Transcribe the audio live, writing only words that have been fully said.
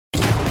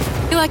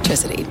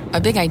Electricity,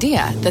 a big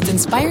idea that's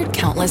inspired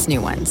countless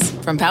new ones.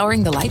 From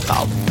powering the light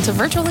bulb to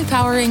virtually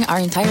powering our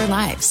entire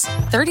lives.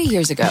 30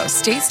 years ago,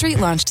 State Street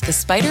launched the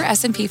Spider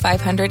S&P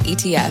 500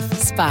 ETF,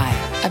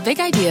 SPY. A big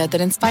idea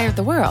that inspired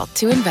the world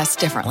to invest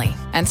differently.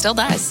 And still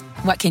does.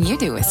 What can you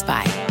do with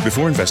SPY?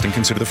 Before investing,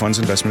 consider the fund's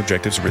investment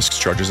objectives, risks,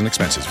 charges, and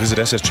expenses. Visit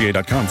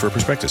ssga.com for a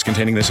prospectus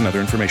containing this and other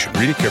information.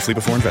 Read it carefully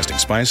before investing.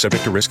 SPY is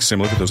subject to risks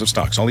similar to those of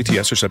stocks. All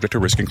ETFs are subject to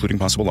risk, including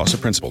possible loss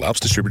of principal. Alps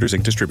Distributors,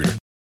 Inc. Distributor.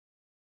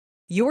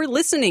 You're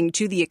listening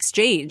to The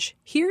Exchange.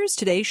 Here's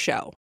today's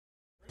show.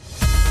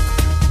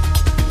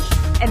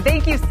 And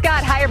thank you,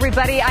 Scott. Hi,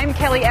 everybody. I'm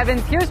Kelly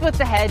Evans. Here's what's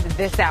ahead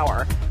this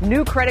hour.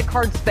 New credit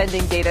card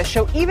spending data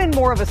show even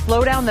more of a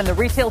slowdown than the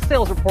retail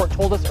sales report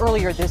told us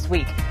earlier this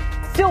week.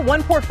 Still,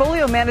 one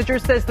portfolio manager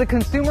says the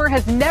consumer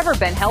has never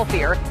been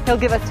healthier. He'll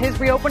give us his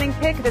reopening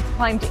pick that's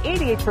climbed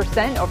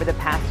 88% over the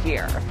past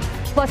year.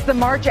 Plus, the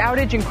March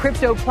outage in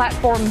crypto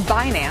platform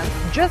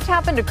Binance just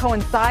happened to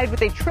coincide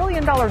with a $1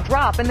 trillion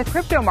drop in the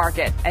crypto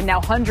market. And now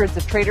hundreds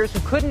of traders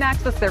who couldn't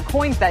access their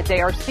coins that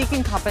day are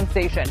seeking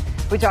compensation.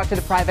 We talked to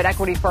the private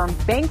equity firm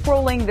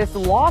bankrolling this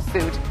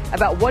lawsuit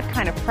about what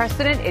kind of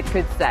precedent it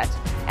could set.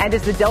 And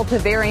is the Delta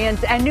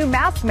variant and new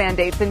mask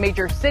mandates in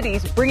major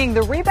cities bringing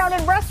the rebound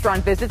in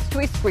restaurant visits to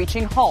a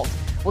screeching halt?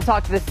 We'll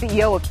talk to the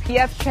CEO of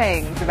P.F.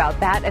 Chang about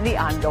that and the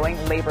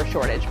ongoing labor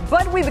shortage.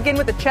 But we begin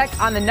with a check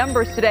on the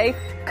numbers today.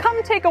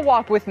 Come take a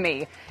walk with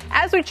me.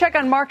 As we check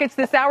on markets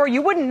this hour,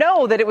 you wouldn't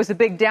know that it was a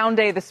big down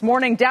day this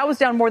morning. Dow was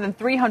down more than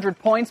 300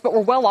 points, but we're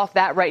well off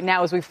that right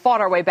now as we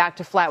fought our way back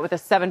to flat with a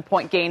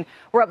 7-point gain.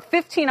 We're up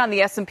 15 on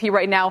the S&P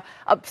right now,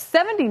 up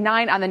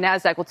 79 on the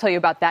Nasdaq. We'll tell you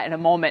about that in a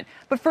moment.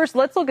 But first,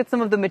 let's look at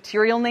some of the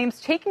material names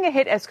taking a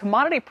hit as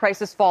commodity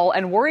prices fall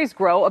and worries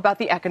grow about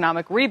the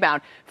economic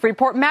rebound.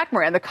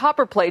 Freeport-McMoran, the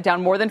copper play,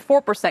 down more than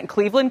 4%.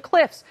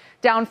 Cleveland-Cliffs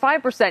down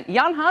 5%.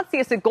 Jan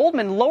Hatzius at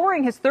Goldman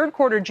lowering his third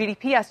quarter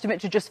GDP estimate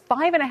to just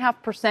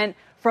 5.5%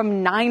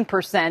 from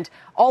 9%.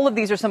 All of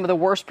these are some of the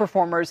worst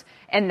performers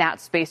in that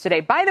space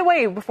today. By the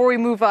way, before we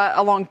move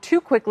along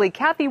too quickly,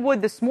 Cathie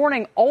Wood this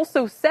morning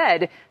also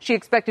said she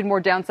expected more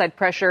downside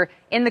pressure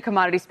in the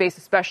commodity space,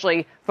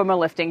 especially from a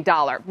lifting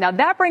dollar. Now,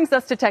 that brings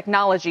us to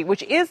technology,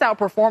 which is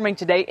outperforming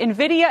today.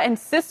 NVIDIA and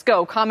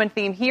Cisco, common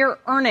theme here,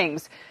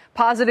 earnings.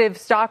 Positive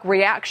stock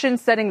reaction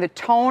setting the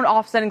tone,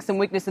 offsetting some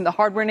weakness in the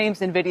hardware names.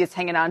 NVIDIA's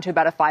hanging on to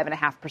about a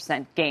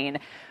 5.5% gain.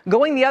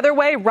 Going the other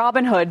way,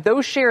 Robinhood.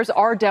 Those shares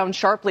are down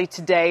sharply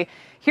today.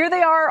 Here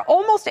they are,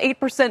 almost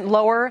 8%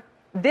 lower.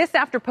 This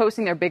after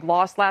posting their big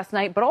loss last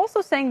night, but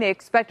also saying they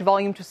expect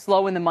volume to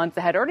slow in the months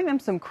ahead, earning them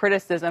some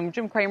criticism.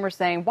 Jim Cramer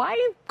saying,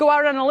 why go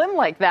out on a limb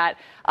like that?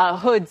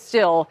 Hood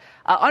still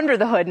under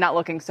the hood, not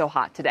looking so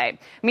hot today.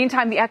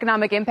 Meantime, the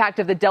economic impact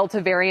of the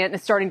Delta variant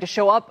is starting to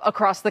show up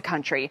across the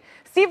country.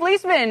 Steve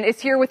Leisman is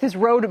here with his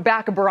road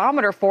back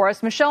barometer for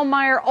us. Michelle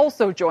Meyer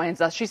also joins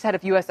us. She's head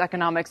of U.S.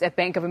 economics at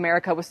Bank of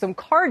America with some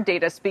card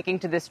data speaking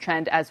to this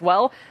trend as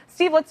well.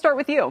 Steve, let's start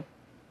with you.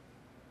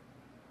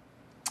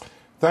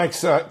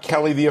 Thanks,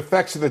 Kelly. The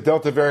effects of the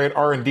Delta variant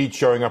are indeed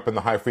showing up in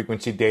the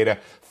high-frequency data,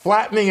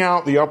 flattening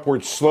out the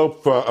upward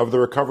slope of the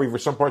recovery for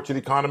some parts of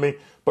the economy,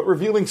 but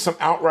revealing some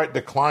outright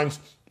declines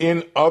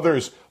in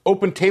others.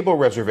 Open table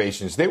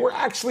reservations, they were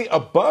actually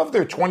above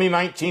their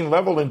 2019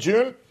 level in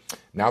June.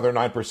 Now they're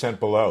 9%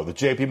 below. The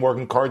J.P.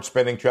 Morgan card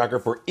spending tracker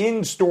for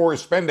in-store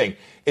spending,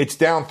 it's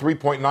down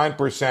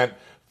 3.9%.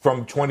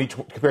 From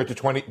compared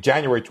to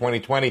January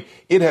 2020,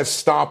 it has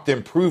stopped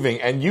improving.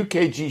 And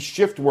UKG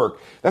shift work,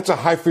 that's a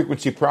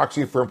high-frequency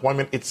proxy for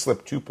employment. It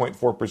slipped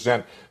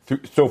 2.4%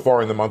 so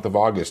far in the month of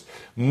August.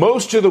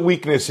 Most of the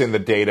weakness in the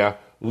data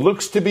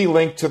looks to be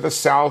linked to the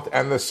South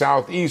and the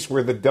Southeast,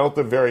 where the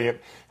Delta variant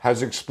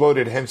has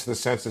exploded, hence the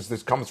sense that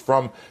this comes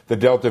from the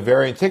Delta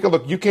variant. Take a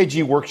look,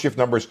 UKG work shift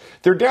numbers.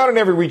 They're down in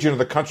every region of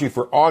the country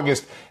for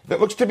August. That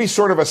looks to be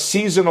sort of a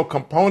seasonal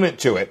component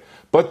to it,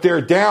 but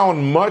they're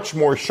down much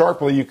more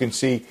sharply, you can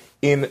see,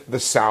 in the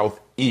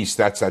Southeast.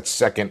 That's that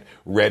second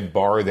red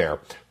bar there.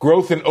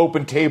 Growth in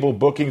open table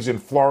bookings in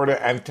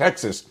Florida and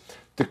Texas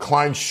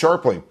declined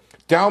sharply.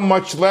 Down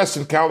much less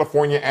in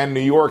California and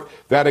New York.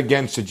 That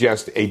again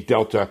suggests a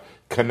Delta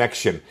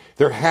connection.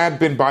 There had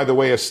been, by the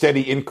way, a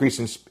steady increase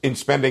in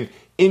spending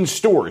in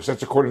stores.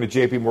 That's according to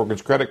J.P.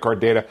 Morgan's credit card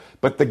data.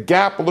 But the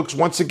gap looks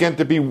once again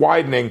to be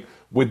widening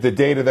with the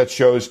data that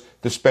shows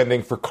the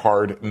spending for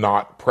card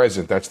not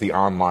present. That's the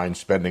online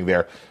spending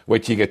there.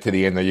 Wait till you get to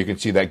the end there. You can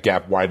see that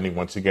gap widening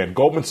once again.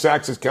 Goldman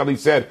Sachs, as Kelly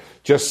said,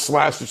 just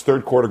slashed its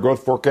third quarter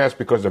growth forecast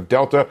because of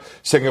Delta,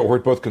 saying it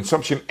hurt both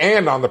consumption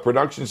and on the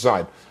production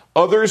side.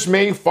 Others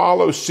may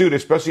follow suit,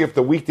 especially if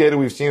the weak data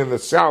we've seen in the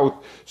South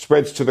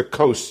spreads to the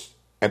coast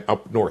and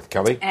up north.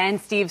 Kelly? And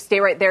Steve,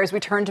 stay right there as we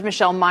turn to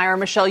Michelle Meyer.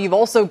 Michelle, you've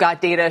also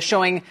got data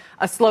showing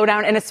a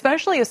slowdown, and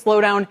especially a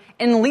slowdown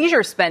in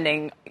leisure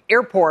spending,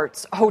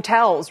 airports,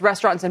 hotels,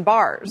 restaurants, and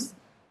bars.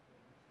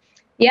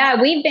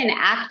 Yeah, we've been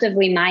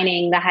actively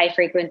mining the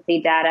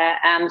high-frequency data.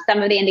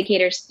 Some of the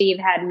indicators Steve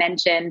had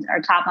mentioned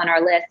are top on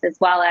our list, as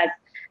well as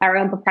our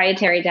own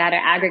proprietary data,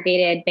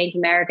 aggregated Bank of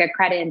America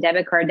credit and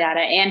debit card data.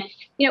 And,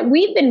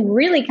 we've been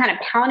really kind of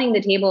pounding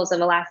the tables over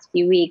the last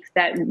few weeks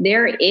that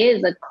there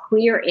is a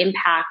clear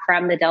impact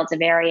from the Delta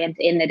variant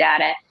in the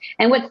data.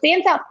 And what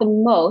stands out the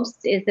most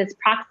is this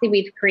proxy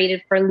we've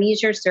created for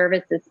leisure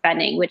services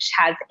spending, which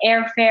has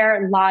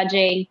airfare,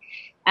 lodging,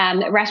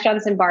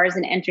 restaurants and bars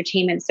and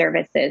entertainment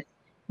services.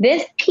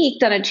 This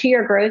peaked on a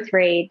 2-year growth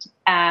rate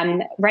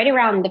right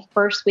around the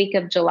first week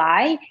of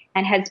July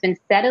and has been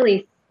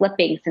steadily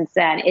slipping since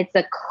then. It's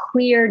a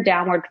clear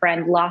downward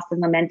trend, loss of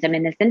momentum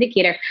in this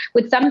indicator,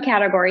 with some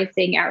categories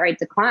seeing outright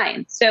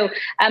declines. So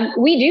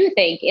we do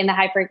think in the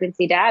high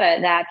frequency data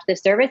that the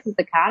services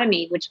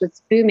economy, which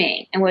was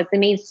booming and was the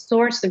main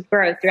source of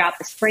growth throughout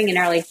the spring and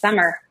early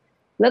summer,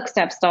 looks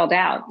to have stalled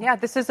out. Yeah,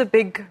 this is a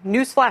big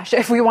news flash,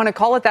 if we want to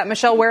call it that.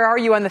 Michelle, where are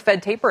you on the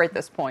Fed taper at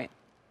this point?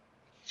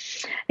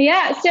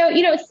 Yeah, so,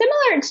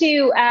 similar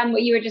to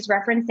what you were just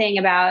referencing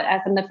about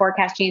some of the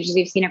forecast changes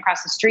we've seen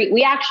across the street,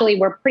 we actually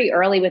were pretty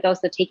early with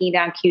also taking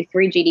down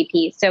Q3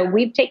 GDP. So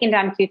we've taken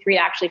down Q3 to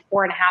actually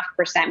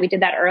 4.5%. We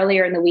did that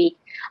earlier in the week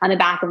on the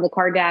back of the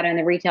card data and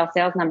the retail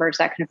sales numbers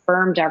that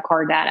confirmed our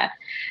card data.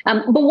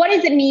 But what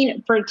does it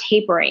mean for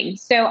tapering?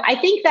 So I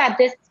think that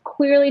this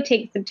clearly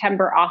takes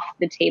September off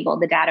the table,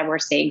 the data we're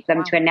seeing, for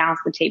them to announce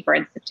the taper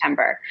in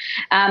September.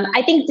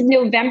 I think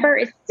November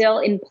is still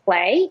in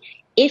play.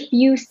 If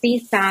you see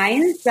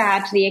signs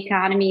that the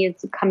economy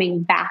is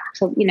coming back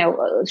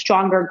to,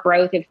 stronger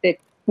growth, if the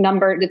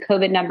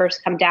COVID numbers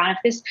come down, if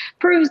this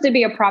proves to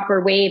be a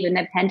proper wave in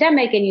the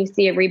pandemic and you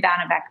see a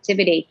rebound of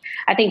activity,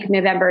 I think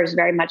November is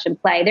very much in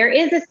play. There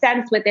is a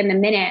sense within the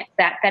minute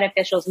that Fed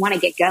officials want to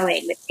get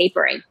going with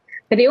tapering,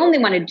 but they only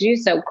want to do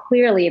so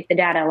clearly if the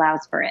data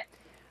allows for it.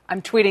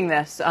 I'm tweeting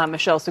this,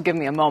 Michelle, so give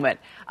me a moment.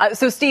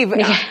 So, Steve,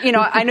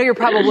 I know you're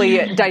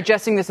probably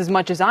digesting this as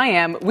much as I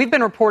am. We've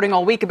been reporting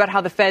all week about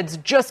how the Fed's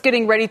just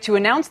getting ready to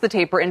announce the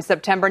taper in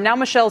September. Now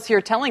Michelle's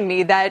here telling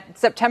me that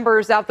September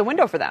is out the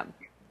window for them.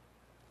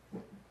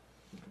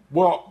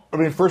 Well,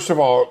 first of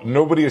all,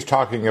 nobody is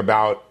talking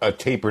about a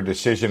taper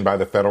decision by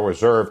the Federal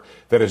Reserve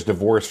that is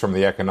divorced from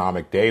the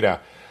economic data.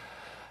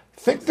 I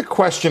think the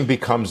question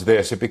becomes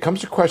this. It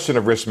becomes a question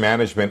of risk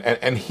management.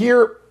 And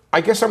here, I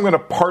guess I'm going to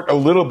part a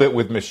little bit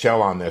with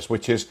Michelle on this,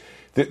 which is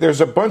that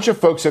there's a bunch of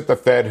folks at the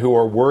Fed who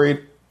are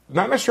worried,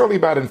 not necessarily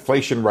about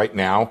inflation right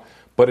now,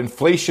 but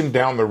inflation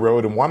down the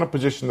road, and want to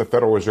position the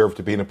Federal Reserve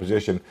to be in a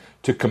position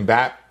to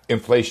combat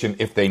inflation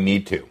if they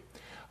need to.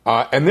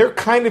 And they're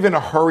kind of in a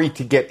hurry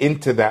to get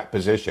into that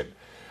position.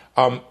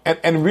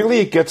 And really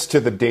it gets to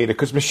the data,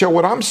 because, Michelle,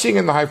 what I'm seeing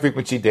in the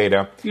high-frequency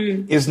data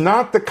is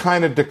not the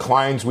kind of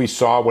declines we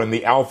saw when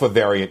the Alpha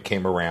variant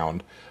came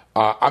around.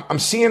 I'm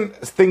seeing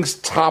things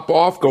top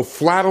off, go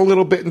flat a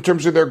little bit in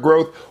terms of their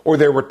growth, or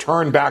their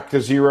return back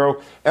to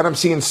zero. And I'm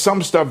seeing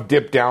some stuff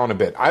dip down a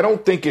bit. I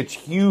don't think it's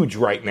huge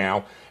right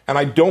now, and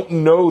I don't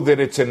know that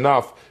it's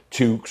enough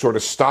to sort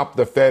of stop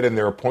the Fed in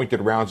their appointed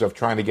rounds of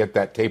trying to get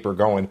that taper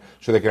going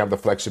so they can have the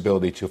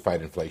flexibility to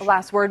fight inflation.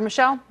 Last word,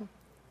 Michelle?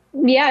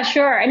 Yeah,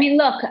 sure.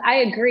 Look, I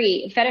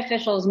agree. Fed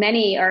officials,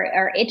 many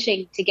are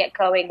itching to get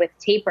going with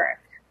taper,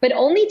 but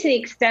only to the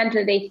extent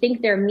that they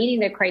think they're meeting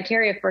the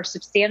criteria for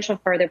substantial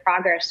further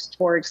progress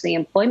towards the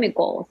employment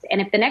goals.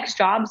 And if the next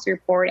jobs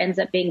report ends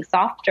up being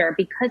softer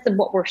because of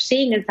what we're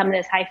seeing in some of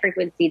this high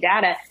frequency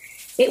data,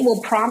 it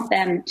will prompt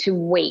them to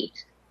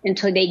wait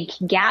until they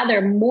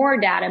gather more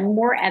data,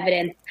 more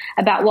evidence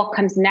about what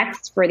comes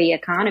next for the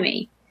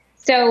economy.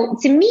 So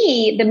to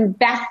me,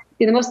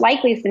 the most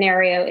likely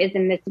scenario is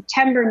in the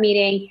September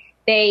meeting,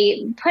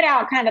 they put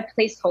out kind of a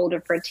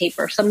placeholder for a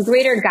taper, some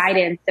greater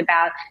guidance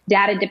about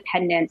data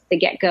dependence to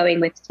get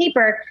going with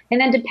taper. And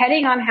then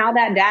depending on how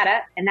that data,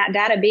 and that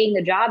data being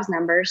the jobs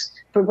numbers,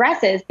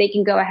 progresses, they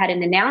can go ahead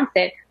and announce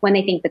it when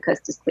they think the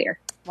coast is clear.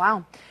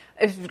 Wow.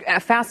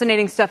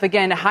 Fascinating stuff.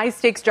 Again, high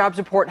stakes jobs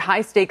report,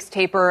 high stakes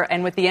taper,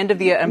 and with the end of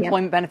the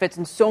employment benefits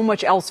and so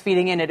much else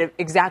feeding in at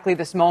exactly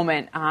this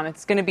moment,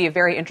 it's going to be a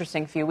very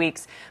interesting few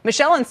weeks.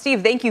 Michelle and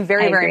Steve, thank you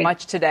very, very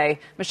much today.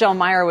 Michelle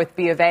Meyer with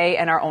B of A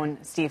and our own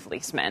Steve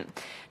Leisman.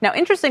 Now,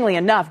 interestingly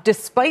enough,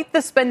 despite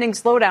the spending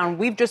slowdown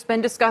we've just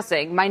been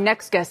discussing, my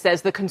next guest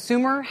says the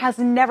consumer has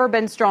never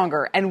been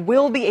stronger and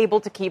will be able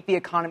to keep the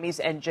economy's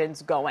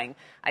engines going.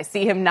 I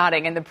see him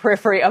nodding in the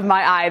periphery of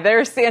my eye.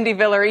 There's Sandy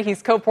Villery.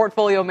 He's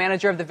co-portfolio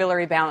manager of the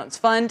Villery Balance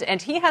Fund,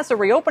 and he has a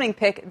reopening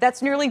pick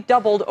that's nearly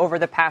doubled over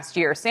the past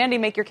year. Sandy,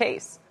 make your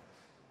case.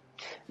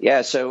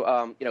 Yeah,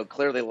 so,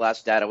 clearly the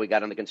last data we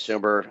got on the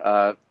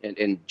consumer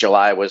in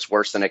July was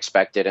worse than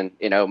expected. And,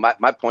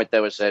 my point,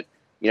 though, is that,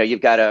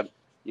 you've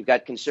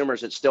got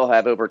consumers that still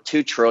have over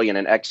 $2 trillion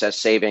in excess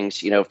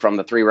savings, from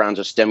the 3 rounds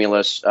of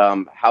stimulus.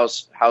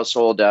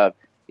 Household net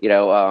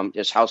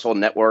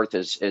worth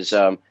is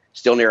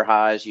still near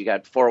highs. You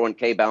got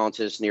 401k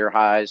balances near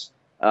highs.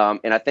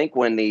 And I think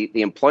when the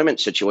employment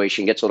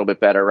situation gets a little bit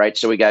better, right?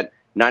 So we got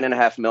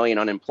 9.5 million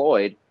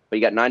unemployed, but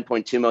you got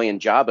 9.2 million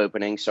job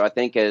openings. So I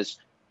think as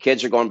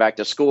kids are going back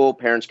to school,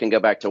 parents can go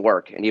back to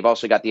work. And you've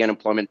also got the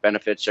unemployment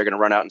benefits. They're going to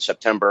run out in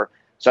September.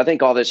 So I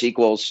think all this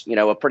equals,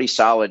 a pretty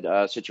solid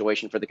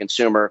situation for the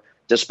consumer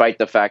despite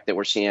the fact that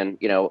we're seeing,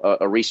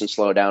 a recent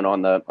slowdown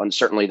on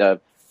certainly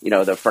the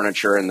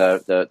furniture and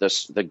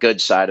the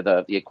goods side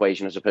of the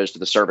equation as opposed to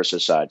the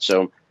services side.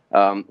 So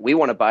we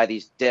want to buy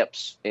these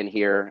dips in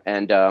here.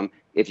 And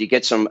if you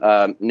get some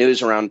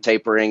news around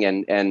tapering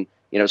and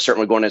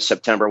certainly going into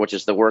September, which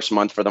is the worst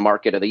month for the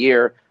market of the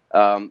year,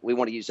 we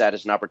want to use that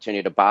as an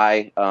opportunity to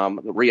buy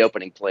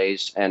reopening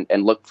plays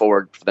and look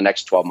forward for the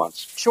next 12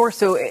 months. Sure.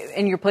 So,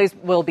 and your plays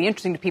will be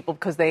interesting to people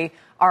because they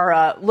are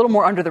a little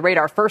more under the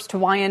radar. First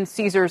Hawaiian,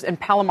 Caesars, and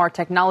Palomar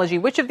Technology.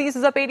 Which of these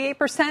is up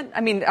 88%? I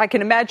mean, I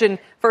can imagine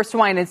First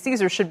Hawaiian and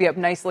Caesars should be up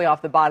nicely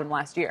off the bottom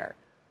last year.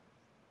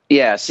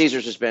 Yeah,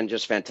 Caesars has been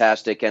just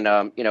fantastic. And,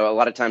 a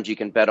lot of times you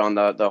can bet on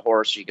the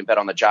horse, you can bet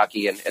on the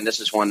jockey. And this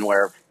is one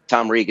where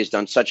Tom Reeg has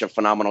done such a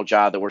phenomenal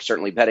job that we're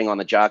certainly betting on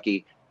the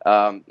jockey.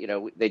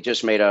 They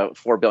just made a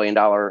 $4 billion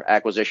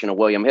acquisition of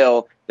William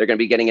Hill. They're going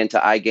to be getting into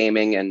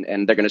iGaming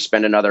and they're going to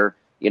spend another,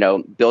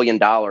 $1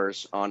 billion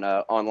on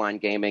online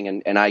gaming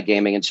and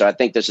iGaming. And so I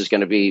think this is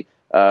going to be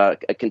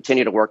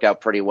continue to work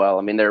out pretty well.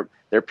 I mean,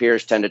 their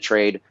peers tend to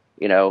trade,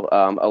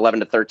 11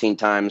 to 13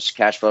 times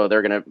cash flow.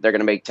 They're going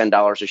to make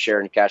 $10 a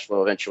share in cash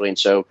flow eventually. And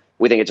so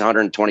we think it's a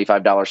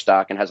 $125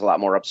 stock and has a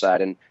lot more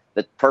upside and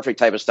the perfect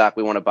type of stock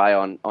we want to buy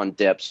on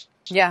dips.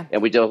 Yeah.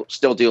 And we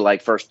still do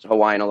like First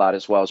Hawaiian a lot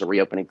as well as a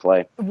reopening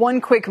play.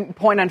 One quick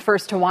point on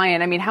First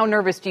Hawaiian. I mean, how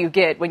nervous do you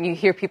get when you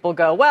hear people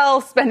go,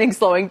 well, spending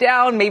slowing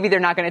down, maybe they're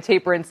not going to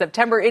taper in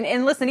September.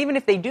 And listen, even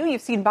if they do,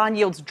 you've seen bond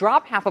yields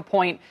drop 0.5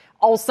 point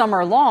all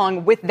summer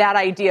long with that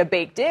idea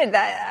baked in.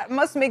 That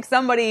must make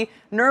somebody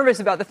nervous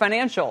about the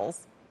financials.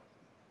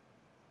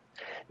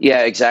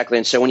 Yeah, exactly.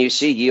 And so when you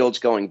see yields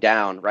going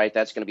down, right,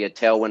 that's going to be a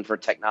tailwind for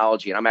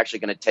technology. And I'm actually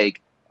going to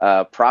take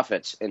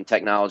profits in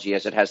technology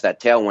as it has that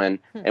tailwind.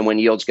 And when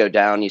yields go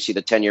down, you see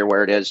the 10-year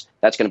where it is,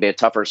 that's going to be a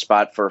tougher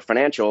spot for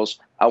financials.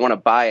 I want to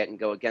buy it and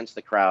go against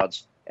the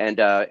crowds. And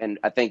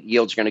I think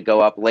yields are going to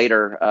go up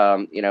later,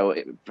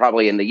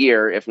 probably in the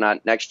year, if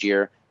not next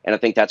year. And I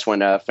think that's when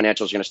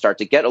financials are going to start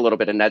to get a little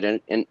bit of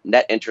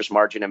net interest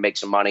margin and make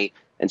some money.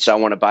 And so I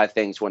want to buy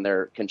things when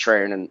they're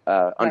contrarian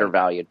and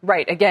undervalued.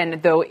 Right.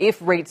 Again, though,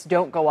 if rates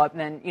don't go up,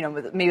 then,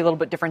 maybe a little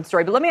bit different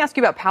story. But let me ask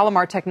you about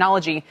Palomar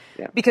Technology,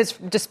 because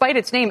despite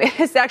its name,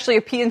 it's actually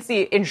a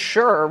P&C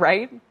insurer,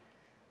 right?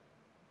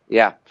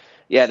 Yeah.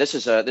 Yeah, this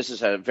is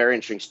a very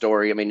interesting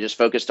story. I mean, just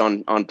focused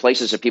on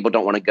places that people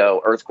don't want to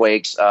go.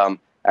 Earthquakes,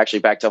 actually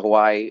back to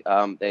Hawaii,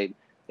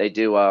 they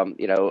do,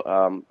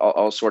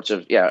 all sorts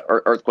of,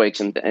 earthquakes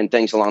and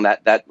things along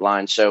that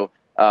line. So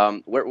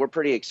we're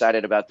pretty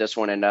excited about this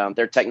one. And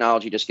their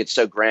technology just gets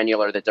so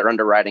granular that their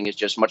underwriting is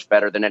just much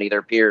better than any of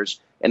their peers.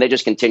 And they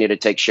just continue to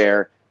take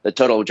share. The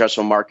total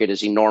addressable market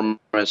is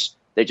enormous.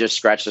 They just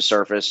scratch the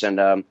surface. And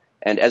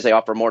as they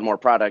offer more and more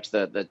products,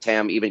 the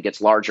TAM even gets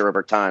larger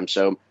over time.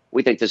 So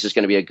we think this is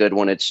going to be a good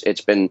one.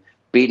 It's been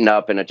beaten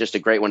up and just a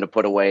great one to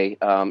put away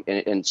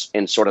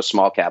in sort of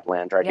small cap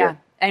land here.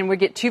 And we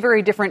get two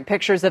very different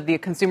pictures of the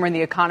consumer and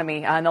the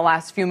economy in the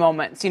last few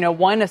moments.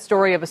 One, a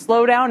story of a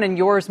slowdown, and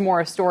yours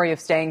more a story of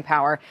staying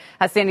power.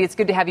 Sandy, it's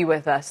good to have you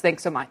with us.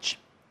 Thanks so much.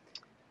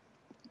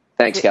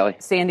 Thanks, Kelly.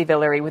 Sandy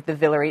Villere with the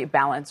Villere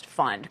Balanced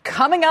Fund.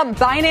 Coming up,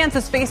 Binance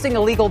is facing a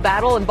legal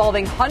battle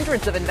involving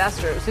hundreds of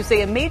investors who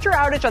say a major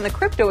outage on the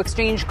crypto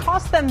exchange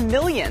cost them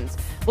millions.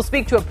 We'll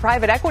speak to a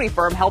private equity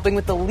firm helping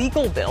with the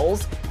legal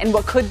bills and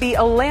what could be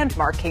a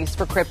landmark case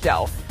for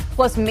crypto.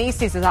 Plus,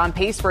 Macy's is on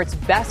pace for its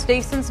best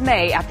day since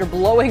May after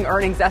blowing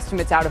earnings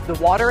estimates out of the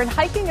water and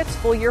hiking its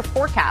full-year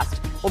forecast.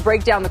 We'll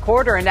break down the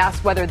quarter and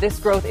ask whether this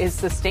growth is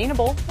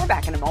sustainable. We're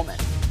back in a moment.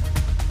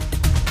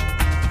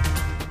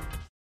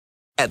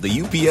 At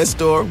the UPS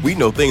Store, we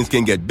know things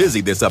can get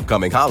busy this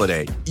upcoming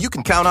holiday. You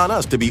can count on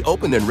us to be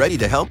open and ready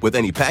to help with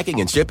any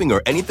packing and shipping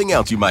or anything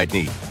else you might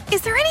need.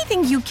 Is there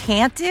anything you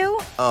can't do?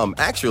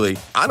 Actually,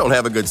 I don't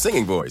have a good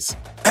singing voice.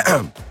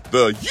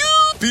 The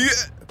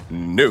UPS...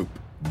 Nope.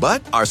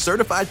 But our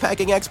certified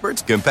packing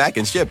experts can pack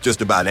and ship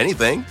just about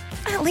anything.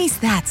 At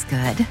least that's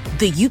good.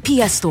 The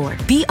UPS Store.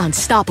 Be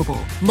unstoppable.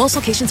 Most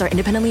locations are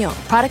independently owned.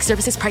 Product,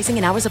 services, pricing,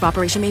 and hours of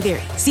operation may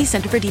vary. See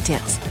Center for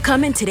details.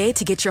 Come in today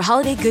to get your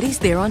holiday goodies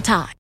there on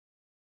time.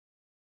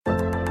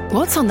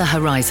 What's on the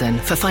horizon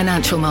for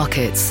financial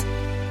markets?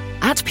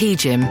 At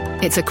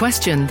PGIM, it's a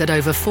question that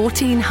over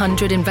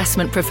 1,400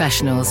 investment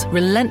professionals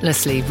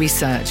relentlessly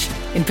research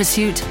in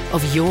pursuit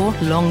of your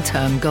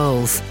long-term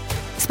goals.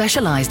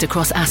 Specialized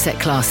across asset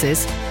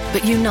classes,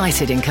 but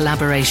united in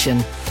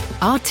collaboration,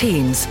 our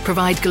teams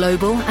provide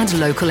global and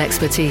local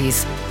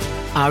expertise.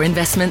 Our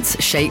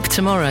investments shape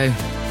tomorrow,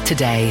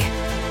 today.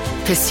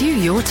 Pursue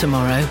your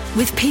tomorrow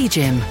with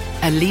PGIM,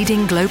 a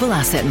leading global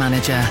asset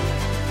manager.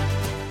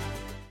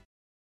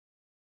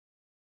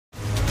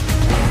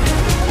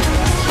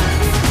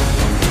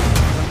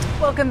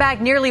 Welcome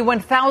back. Nearly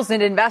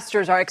 1,000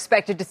 investors are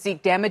expected to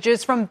seek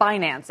damages from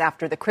Binance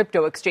after the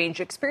crypto exchange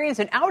experienced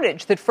an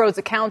outage that froze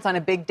accounts on a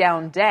big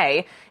down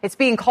day. It's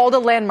being called a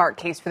landmark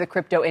case for the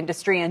crypto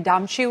industry, and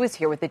Dom Chu is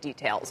here with the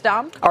details.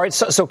 Dom? All right,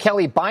 so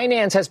Kelly,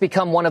 Binance has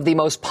become one of the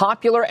most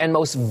popular and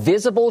most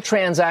visible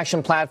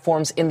transaction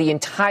platforms in the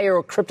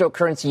entire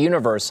cryptocurrency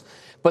universe.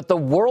 But the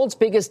world's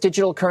biggest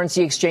digital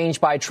currency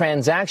exchange by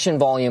transaction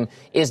volume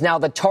is now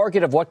the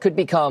target of what could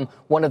become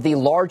one of the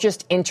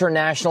largest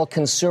international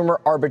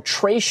consumer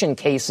arbitration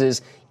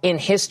cases in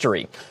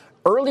history.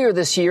 Earlier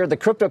this year, the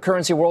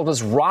cryptocurrency world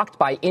was rocked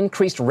by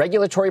increased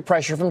regulatory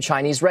pressure from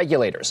Chinese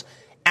regulators.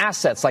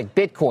 Assets like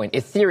Bitcoin,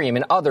 Ethereum,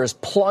 and others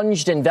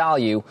plunged in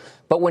value.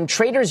 But when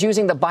traders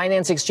using the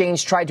Binance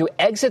exchange tried to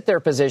exit their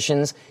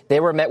positions, they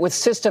were met with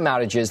system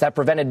outages that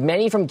prevented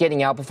many from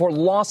getting out before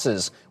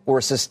losses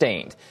were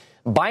sustained.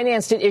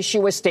 Binance did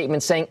issue a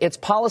statement saying its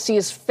policy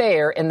is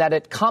fair in that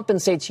it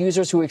compensates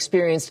users who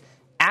experienced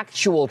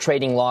actual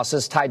trading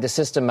losses tied to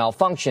system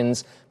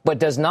malfunctions, but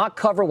does not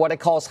cover what it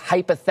calls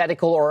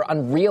hypothetical or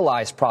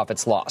unrealized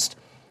profits lost.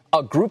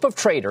 A group of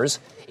traders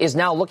is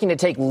now looking to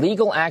take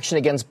legal action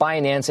against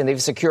Binance, and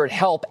they've secured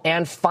help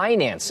and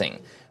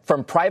financing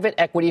from private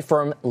equity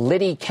firm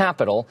Lidi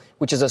Capital,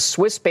 which is a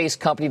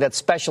Swiss-based company that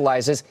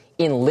specializes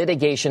in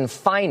litigation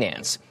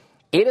finance.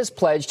 It has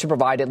pledged to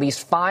provide at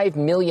least $5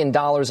 million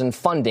in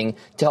funding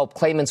to help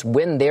claimants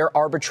win their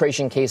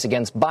arbitration case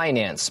against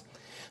Binance.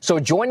 So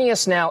joining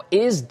us now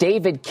is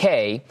David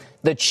Kaye,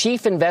 the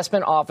Chief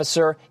Investment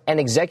Officer and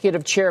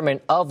Executive Chairman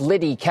of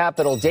Lidi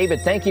Capital.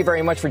 David, thank you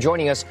very much for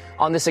joining us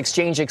on this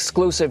exchange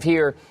exclusive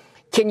here.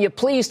 Can you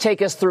please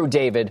take us through,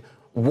 David,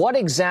 what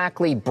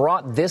exactly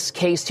brought this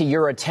case to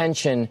your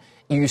attention?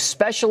 You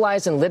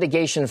specialize in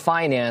litigation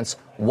finance.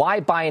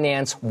 Why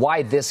Binance?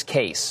 Why this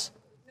case?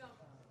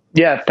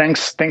 Yeah,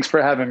 thanks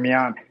for having me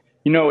on.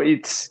 You know,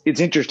 it's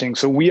interesting.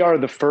 So we are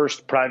the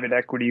first private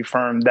equity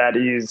firm that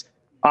is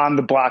on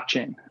the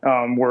blockchain.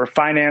 We're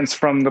financed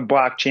from the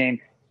blockchain,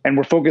 and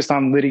we're focused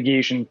on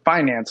litigation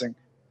financing.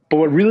 But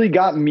what really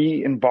got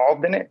me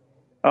involved in it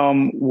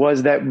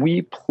was that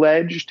we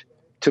pledged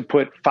to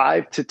put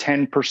 5 to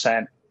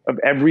 10% of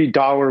every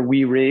dollar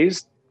we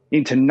raised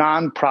into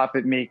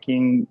nonprofit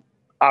making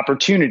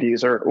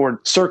opportunities or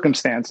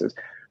circumstances.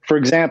 For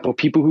example,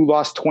 people who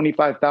lost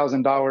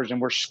 $25,000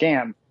 and were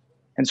scammed.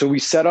 And so we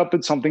set up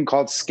something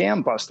called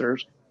Scam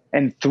Busters.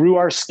 And through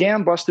our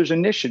Scam Busters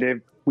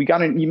initiative, we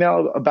got an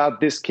email about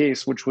this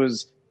case, which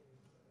was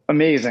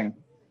amazing.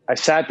 I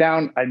sat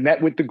down, I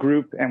met with the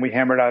group, and we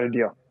hammered out a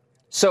deal.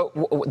 So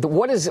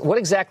what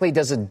exactly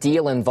does a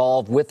deal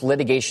involve with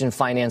litigation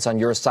finance on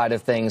your side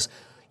of things?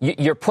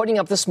 You're putting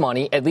up this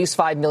money, at least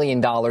 $5 million.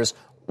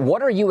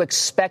 What are you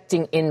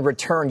expecting in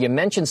return? You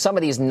mentioned some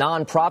of these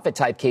nonprofit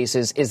type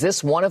cases. Is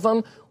this one of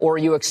them, or are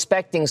you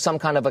expecting some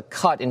kind of a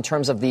cut in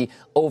terms of the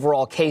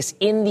overall case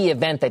in the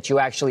event that you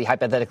actually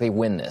hypothetically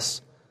win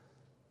this?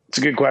 It's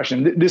a good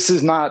question. This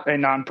is not a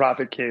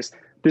nonprofit case.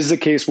 This is a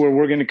case where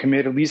we're going to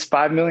commit at least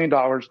 $5 million,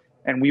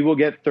 and we will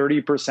get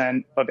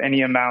 30% of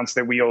any amounts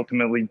that we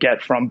ultimately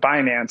get from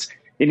Binance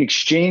in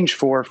exchange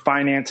for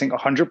financing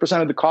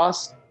 100% of the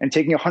costs and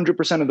taking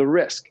 100% of the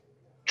risk.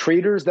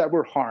 Traders that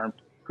were harmed,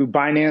 who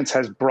Binance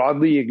has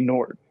broadly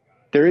ignored,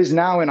 there is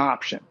now an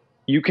option.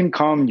 You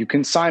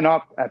can sign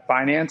up at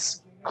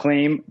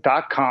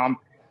BinanceClaim.com,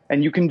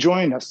 and you can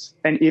join us.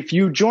 And if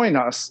you join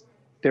us,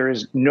 there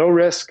is no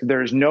risk.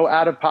 There is no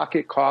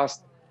out-of-pocket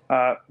cost.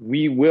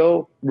 We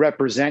will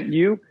represent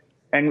you,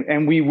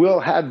 and we will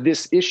have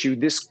this issue,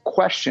 this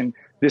question,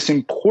 this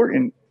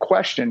important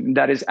question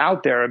that is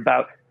out there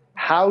about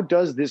how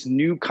does this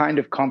new kind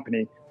of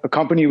company, a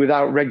company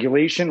without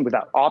regulation,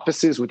 without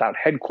offices, without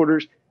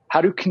headquarters, how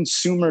do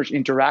consumers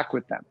interact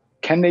with them?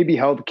 Can they be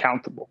held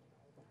accountable?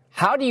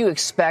 How do you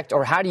expect,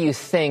 or how do you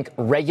think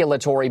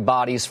regulatory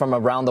bodies from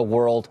around the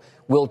world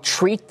will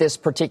treat this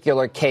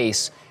particular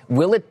case?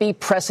 Will it be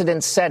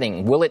precedent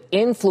setting? Will it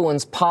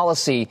influence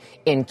policy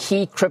in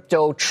key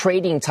crypto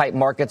trading type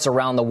markets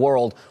around the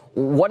world?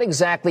 What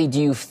exactly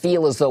do you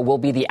feel as though will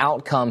be the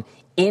outcome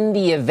in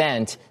the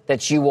event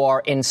that you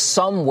are in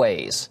some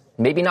ways,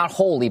 maybe not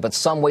wholly, but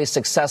some ways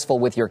successful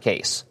with your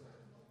case?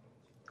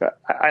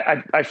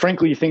 I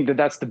frankly think that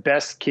that's the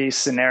best case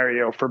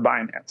scenario for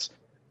Binance.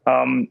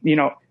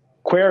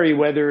 Query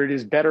whether it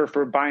is better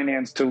for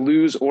Binance to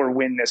lose or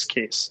win this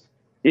case.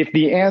 If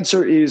the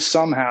answer is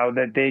somehow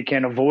that they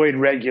can avoid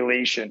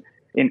regulation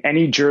in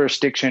any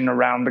jurisdiction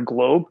around the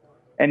globe,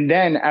 and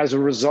then as a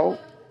result,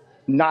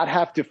 not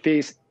have to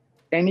face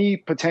any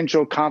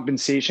potential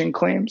compensation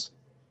claims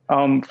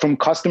from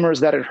customers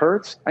that it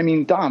hurts. I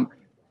mean, Dom,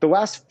 the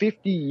last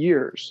 50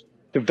 years,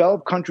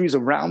 developed countries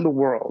around the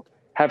world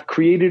have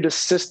created a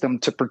system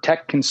to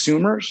protect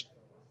consumers,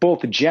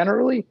 both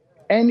generally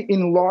and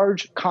in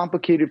large,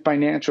 complicated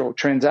financial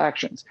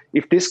transactions.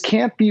 If this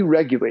can't be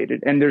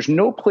regulated and there's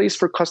no place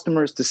for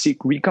customers to seek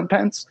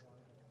recompense,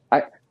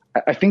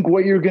 I think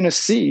what you're going to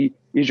see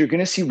is you're going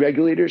to see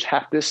regulators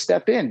have to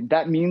step in.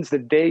 That means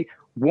that they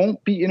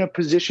won't be in a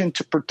position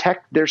to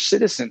protect their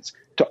citizens,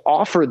 to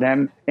offer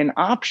them an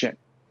option.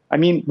 I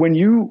mean, when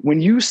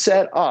you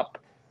set up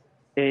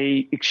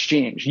a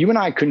exchange, you and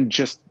I couldn't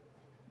just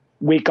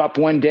wake up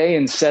one day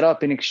and set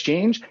up an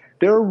exchange.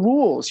 There are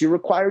rules. You're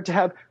required to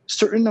have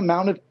certain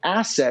amount of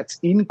assets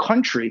in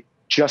country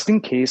just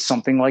in case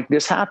something like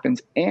this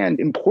happens. And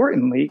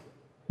importantly,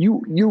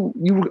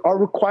 you are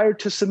required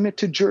to submit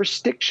to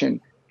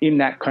jurisdiction in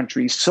that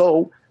country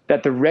so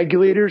that the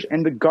regulators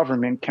and the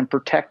government can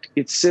protect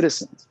its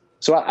citizens.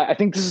 So I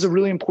think this is a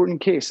really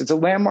important case. It's a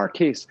landmark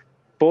case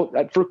both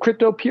for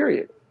crypto,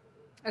 period.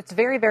 It's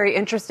very, very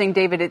interesting,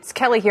 David. It's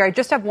Kelly here. I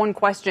just have one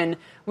question.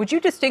 Would you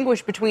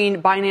distinguish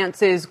between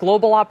Binance's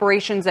global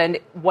operations and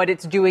what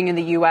it's doing in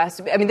the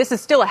U.S.? I mean, this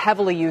is still a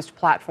heavily used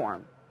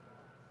platform.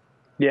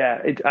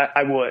 Yeah,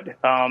 I would.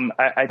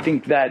 I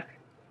think that,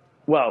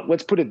 well,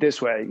 let's put it this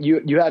way.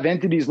 You have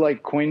entities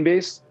like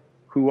Coinbase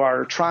who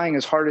are trying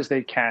as hard as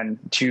they can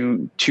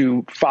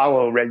to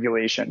follow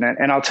regulation.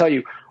 And I'll tell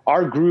you,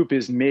 our group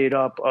is made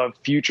up of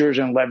futures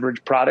and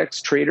leverage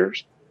products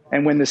traders.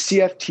 And when the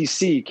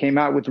CFTC came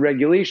out with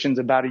regulations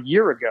about a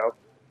year ago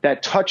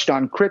that touched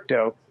on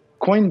crypto,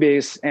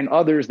 Coinbase and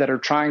others that are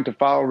trying to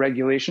follow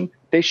regulation,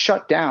 they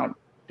shut down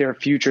their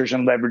futures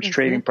and leverage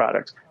trading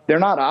products. They're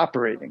not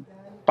operating.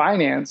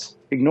 Binance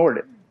ignored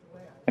it.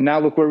 And now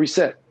look where we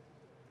sit.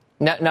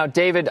 Now,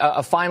 David,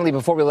 finally,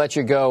 before we let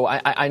you go,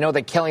 I know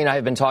that Kelly and I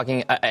have been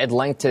talking at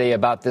length today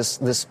about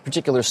this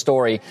particular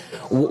story.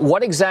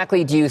 What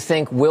exactly do you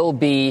think will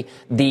be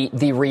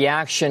the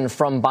reaction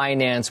from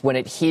Binance when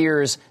it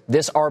hears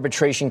this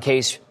arbitration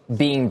case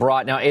being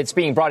brought? Now, it's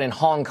being brought in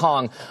Hong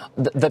Kong.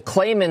 The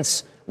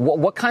claimants,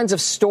 what kinds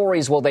of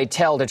stories will they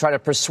tell to try to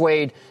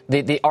persuade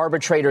the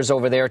arbitrators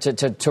over there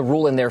to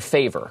rule in their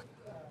favor?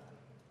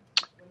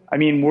 I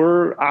mean,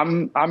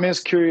 I'm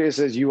as curious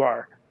as you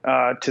are.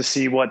 To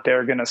see what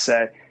they're going to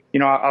say. You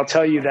know, I'll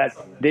tell you that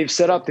they've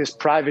set up this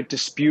private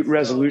dispute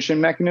resolution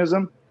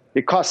mechanism.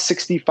 It costs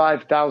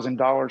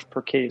 $65,000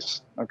 per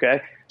case. OK,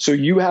 so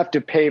you have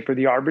to pay for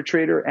the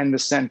arbitrator and the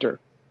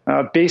center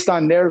based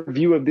on their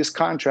view of this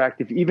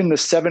contract. If even the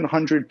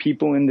 700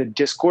 people in the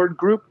Discord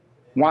group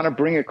want to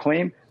bring a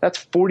claim,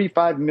 that's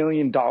 $45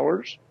 million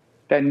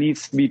that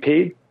needs to be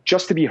paid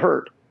just to be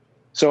heard.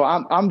 So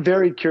I'm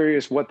very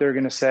curious what they're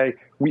going to say.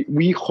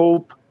 We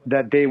hope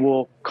that they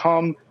will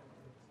come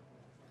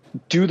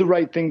do the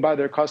right thing by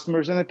their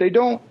customers. And if they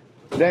don't,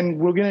 then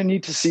we're going to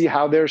need to see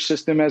how their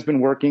system has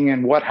been working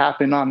and what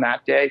happened on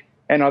that day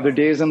and other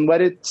days, and let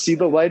it see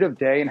the light of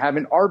day and have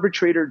an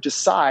arbitrator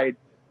decide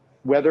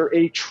whether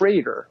a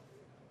trader,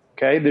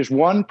 okay, there's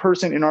one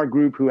person in our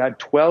group who had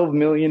 $12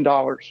 million.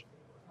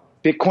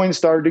 Bitcoin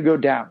started to go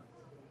down.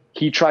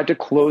 He tried to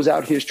close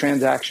out his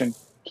transaction.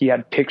 He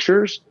had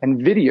pictures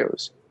and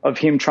videos of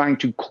him trying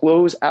to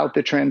close out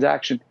the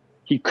transaction.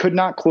 He could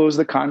not close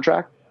the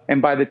contract.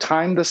 And by the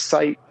time the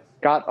site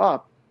got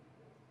up,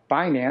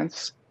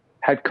 Binance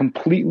had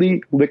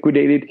completely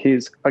liquidated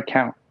his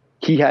account.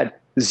 He had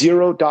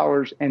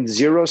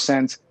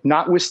 $0.00,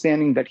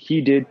 notwithstanding that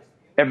he did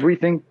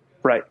everything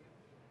right.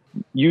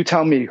 You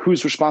tell me,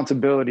 whose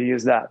responsibility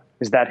is that?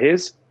 Is that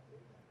his?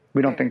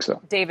 We don't think so.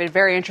 David,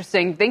 very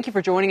interesting. Thank you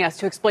for joining us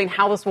to explain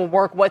how this will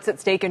work, what's at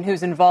stake, and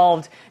who's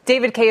involved.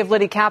 David Kay of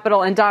Liddy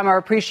Capital, and Dom, our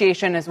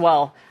appreciation as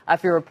well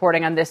for your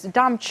reporting on this.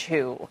 Dom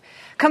Chu.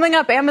 Coming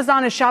up,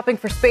 Amazon is shopping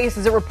for space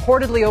as it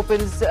reportedly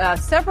opens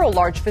several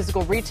large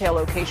physical retail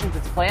locations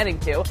it's planning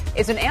to.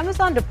 Is an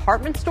Amazon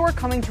department store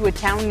coming to a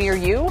town near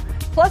you?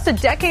 Plus, a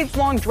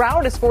decades-long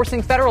drought is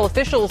forcing federal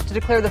officials to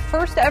declare the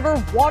first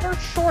ever water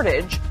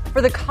shortage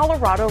for the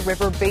Colorado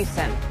River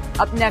Basin.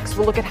 Up next,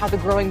 we'll look at how the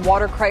growing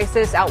water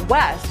crisis out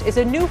west is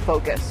a new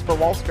focus for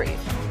Wall Street.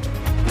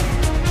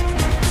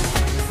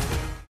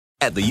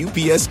 At the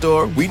UPS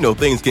Store, we know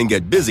things can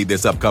get busy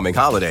this upcoming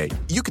holiday.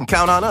 You can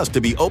count on us to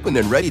be open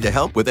and ready to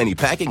help with any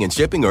packing and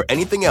shipping or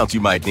anything else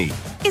you might need.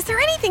 Is there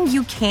anything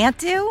you can't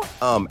do?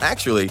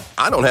 Actually,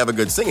 I don't have a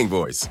good singing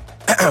voice.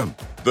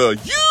 The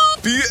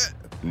UPS...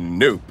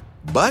 Nope.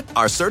 But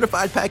our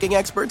certified packing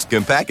experts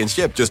can pack and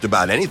ship just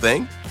about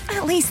anything.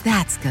 At least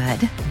that's good.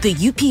 The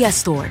UPS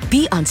Store.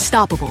 Be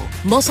unstoppable.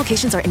 Most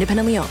locations are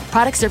independently owned.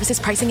 Product, services,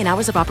 pricing, and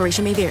hours of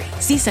operation may vary.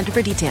 See Center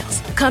for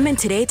details. Come in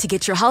today to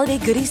get your holiday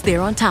goodies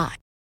there on time.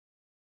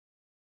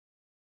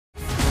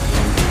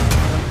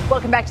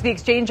 Welcome back to the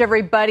Exchange,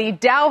 everybody.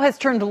 Dow has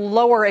turned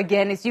lower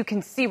again. As you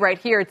can see right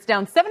here, it's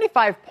down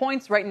 75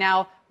 points right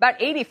now, about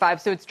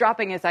 85, so it's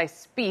dropping as I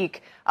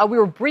speak. We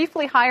were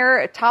briefly higher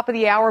at top of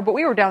the hour, but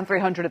we were down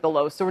 300 at the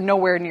low, so we're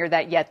nowhere near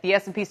that yet. The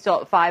S&P still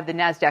up 5, the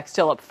NASDAQ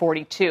still up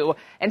 42.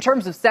 In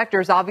terms of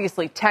sectors,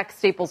 obviously tech,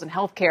 staples, and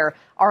healthcare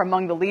are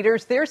among the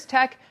leaders. There's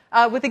tech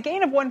with a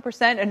gain of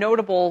 1%, a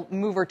notable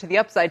mover to the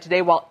upside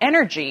today, while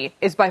energy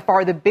is by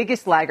far the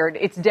biggest laggard.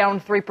 It's down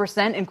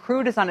 3%, and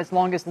crude is on its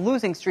longest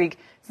losing streak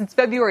since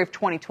February of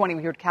 2020.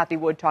 We heard Kathy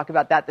Wood talk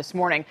about that this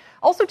morning.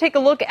 Also, take a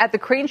look at the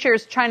Crane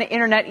Shares China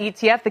Internet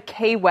ETF, the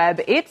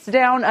K-Web. It's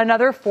down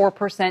another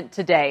 4%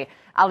 today.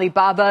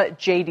 Alibaba,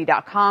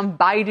 JD.com,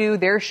 Baidu,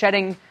 they're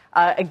shedding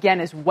again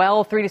as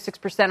well, 3 to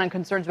 6% on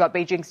concerns about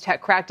Beijing's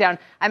tech crackdown.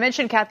 I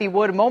mentioned Kathy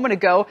Wood a moment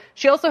ago.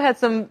 She also had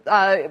some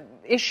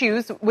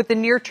issues with the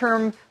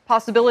near-term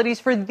possibilities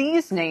for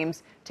these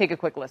names. Take a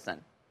quick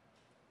listen.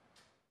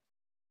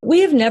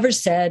 We have never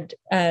said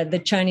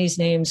that Chinese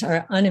names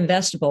are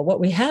uninvestable. What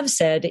we have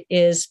said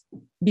is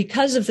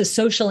because of the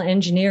social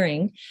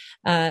engineering,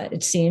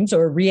 it seems,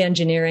 or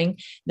re-engineering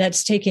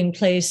that's taking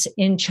place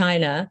in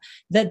China,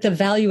 that the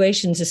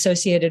valuations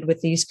associated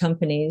with these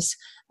companies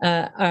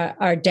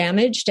are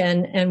damaged,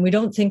 and we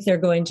don't think they're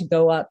going to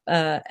go up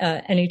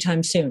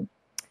anytime soon.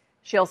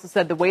 She also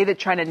said the way that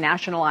China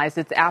nationalized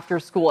its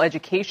after-school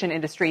education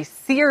industry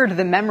seared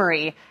the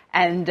memory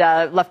and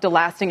left a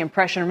lasting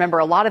impression. Remember,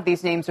 a lot of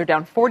these names are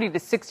down 40 to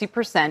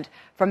 60%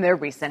 from their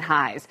recent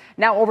highs.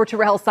 Now over to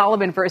Rahel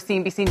Solomon for a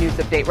CNBC News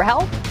update.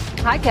 Rahel?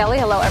 Hi, Kelly.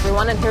 Hello,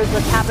 everyone. And here's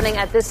what's happening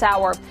at this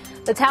hour.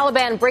 The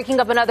Taliban breaking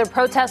up another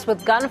protest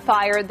with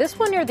gunfire, this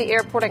one near the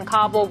airport in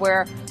Kabul,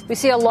 where we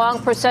see a long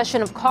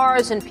procession of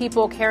cars and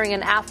people carrying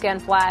an Afghan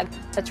flag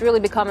that's really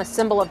become a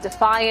symbol of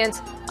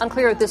defiance.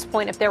 Unclear at this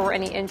point if there were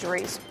any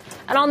injuries.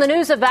 And on the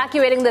news,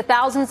 evacuating the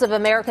thousands of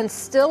Americans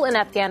still in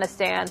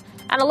Afghanistan,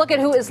 and a look at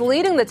who is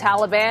leading the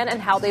Taliban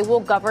and how they will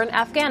govern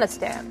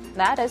Afghanistan.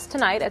 That is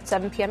tonight at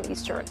 7 p.m.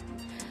 Eastern.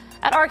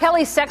 At R.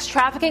 Kelly's sex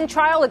trafficking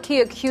trial, a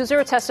key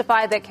accuser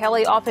testified that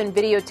Kelly often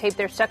videotaped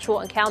their sexual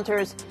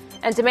encounters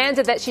and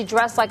demanded that she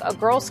dress like a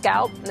Girl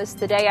Scout. This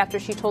the day after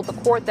she told the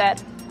court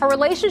that her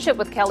relationship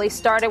with Kelly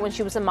started when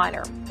she was a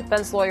minor.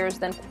 Defense lawyers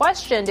then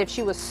questioned if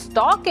she was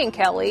stalking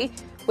Kelly,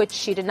 which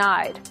she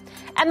denied.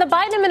 And the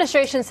Biden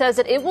administration says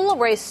that it will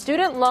erase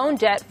student loan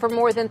debt for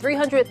more than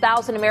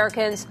 300,000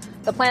 Americans.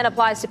 The plan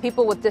applies to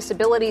people with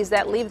disabilities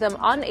that leave them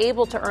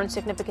unable to earn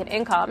significant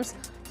incomes.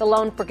 The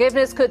loan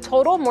forgiveness could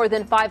total more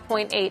than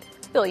 $5.8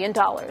 billion.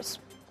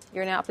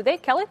 You're now up to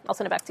date, Kelly. I'll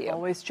send it back to you.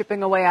 Always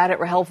chipping away at it,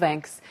 Rahel.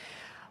 Thanks.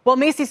 Well,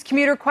 Macy's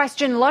commuter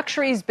questioned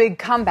luxury's big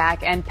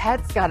comeback, and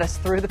pets got us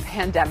through the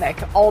pandemic.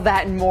 All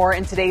that and more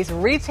in today's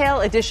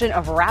retail edition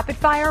of Rapid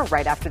Fire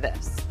right after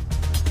this.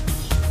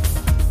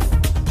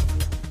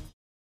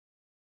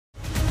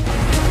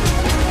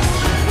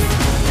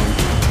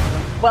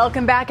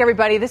 Welcome back,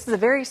 everybody. This is a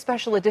very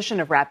special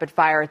edition of Rapid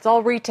Fire. It's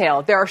all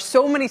retail. There are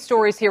so many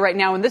stories here right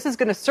now, and this is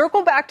going to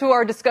circle back to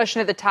our discussion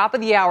at the top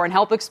of the hour and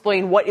help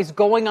explain what is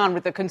going on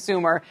with the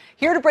consumer.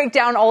 Here to break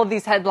down all of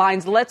these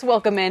headlines, let's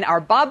welcome in our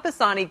Bob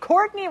Pisani,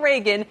 Courtney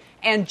Reagan,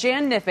 and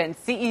Jan Kniffen,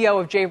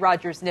 CEO of J.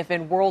 Rogers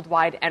Kniffen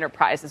Worldwide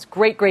Enterprises.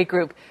 Great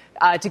group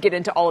to get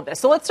into all of this.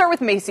 So let's start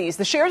with Macy's.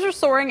 The shares are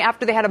soaring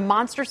after they had a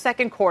monster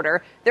second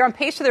quarter. They're on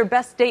pace for their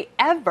best day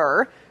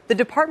ever. The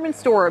department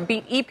store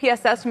beat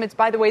EPS estimates.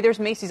 By the way, there's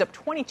Macy's up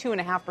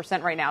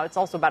 22.5% right now. It's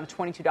also about a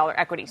 $22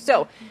 equity.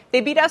 So they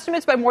beat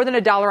estimates by more than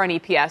 $1 on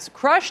EPS,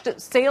 crushed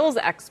sales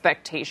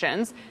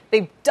expectations.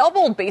 They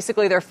doubled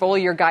basically their full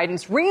year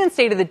guidance,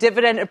 reinstated the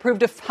dividend,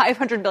 approved a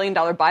 $500 million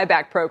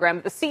buyback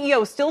program. The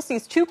CEO still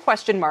sees two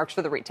question marks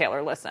for the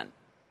retailer. Listen.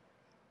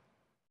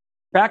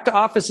 Back to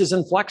office is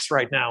in flux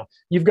right now.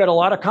 You've got a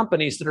lot of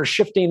companies that are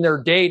shifting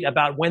their date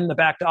about when the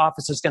back to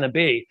office is going to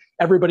be.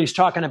 Everybody's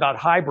talking about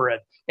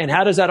hybrid. And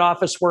how does that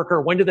office worker,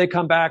 when do they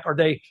come back? Are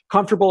they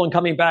comfortable in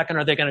coming back? And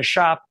are they going to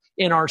shop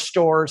in our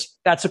stores?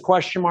 That's a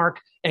question mark.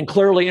 And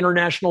clearly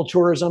international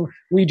tourism,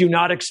 we do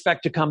not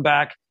expect to come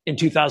back in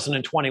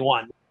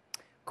 2021.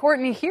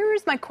 Courtney,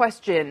 here's my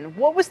question.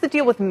 What was the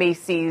deal with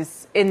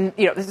Macy's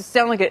this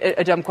sounds like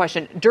a dumb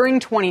question, during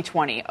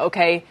 2020,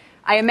 okay?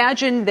 I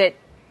imagine that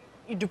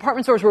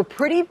department stores were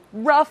pretty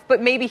rough,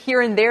 but maybe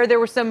here and there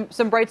were some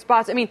bright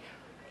spots. I mean,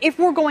 if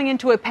we're going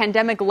into a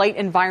pandemic-light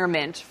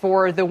environment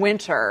for the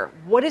winter,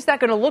 what is that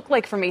going to look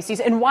like for Macy's?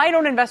 And why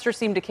don't investors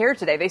seem to care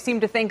today? They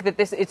seem to think that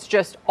it's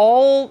just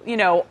all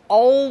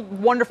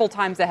wonderful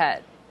times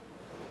ahead.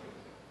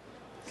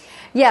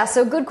 Yeah,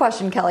 so good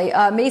question, Kelly.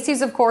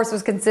 Macy's, of course,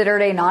 was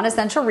considered a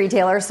non-essential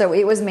retailer, so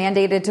it was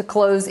mandated to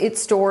close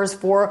its stores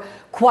for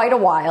quite a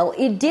while.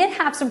 It did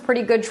have some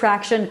pretty good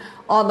traction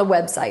on the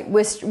website,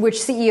 which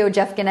CEO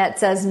Jeff Gennett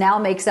says now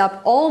makes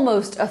up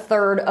almost a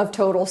third of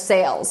total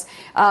sales.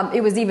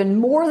 It was even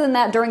more than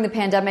that during the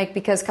pandemic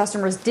because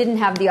customers didn't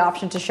have the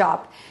option to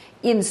shop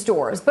in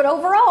stores. But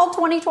overall,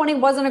 2020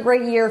 wasn't a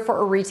great year for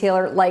a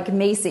retailer like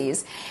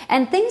Macy's.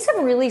 And things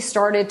have really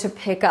started to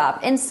pick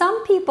up. And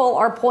some people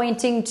are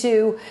pointing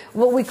to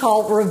what we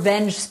call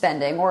revenge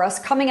spending, or us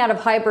coming out of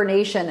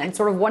hibernation and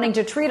sort of wanting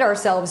to treat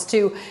ourselves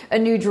to a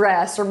new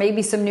dress or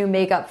maybe some new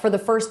makeup for the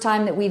first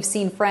time that we've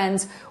seen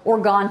friends or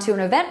gone to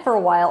an event for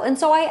a while. And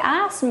so I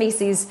asked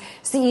Macy's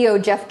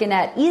CEO Jeff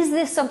Gennett, is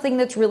this something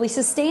that's really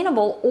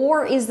sustainable,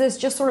 or is this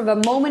just sort of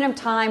a moment of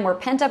time where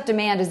pent-up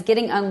demand is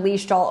getting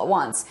unleashed all at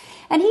once?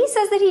 And he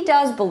says that he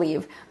does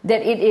believe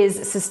that it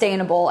is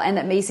sustainable and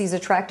that Macy's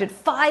attracted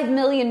 5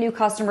 million new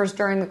customers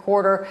during the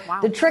quarter.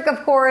 Wow. The trick,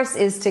 of course,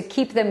 is to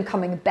keep them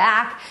coming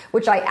back,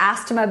 which I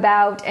asked him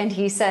about. And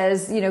he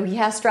says, he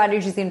has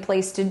strategies in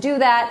place to do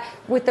that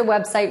with the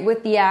website,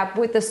 with the app,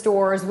 with the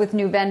stores, with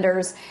new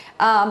vendors.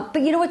 But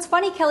it's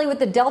funny, Kelly, with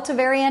the Delta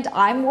variant,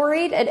 I'm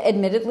worried,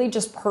 admittedly,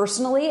 just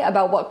personally,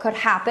 about what could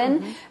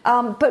happen.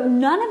 Mm-hmm. But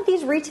none of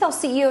these retail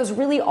CEOs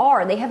really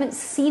are. They haven't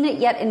seen it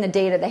yet in the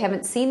data. They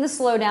haven't seen the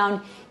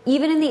slowdown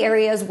even in the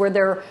areas where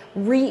they're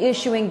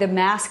reissuing the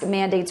mask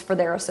mandates for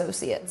their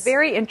associates.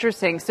 Very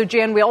interesting. So,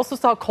 Jan, we also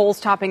saw Kohl's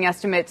topping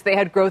estimates. They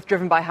had growth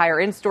driven by higher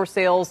in-store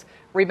sales,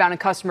 rebound in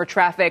customer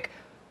traffic.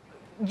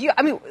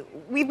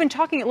 We've been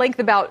talking at length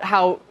about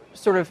how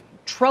sort of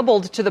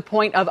troubled to the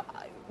point of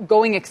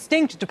going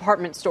extinct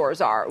department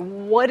stores are.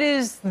 What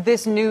is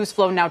this news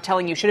flow now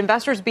telling you? Should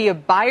investors be a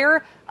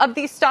buyer of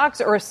these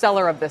stocks or a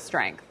seller of this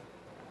strength?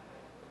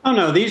 Oh,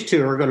 no, these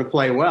two are going to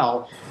play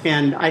well.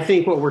 And I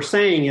think what we're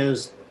saying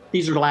is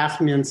these are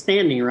last men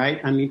standing, right?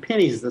 I mean,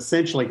 Penny's is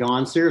essentially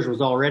gone. Sears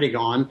was already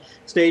gone.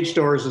 Stage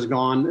Stores is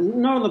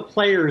gone. None of the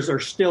players are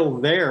still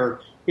there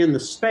in the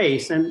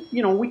space. And,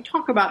 we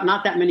talk about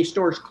not that many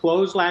stores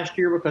closed last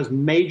year because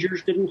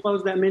majors didn't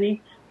close that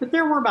many. But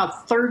there were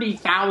about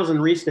 30,000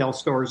 retail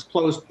stores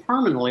closed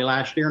permanently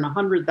last year and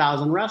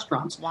 100,000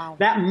 restaurants. Wow.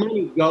 That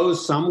money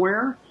goes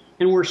somewhere.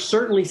 And we're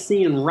certainly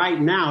seeing right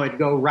now it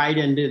go right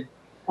into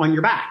on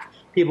your back.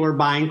 People are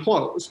buying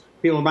clothes.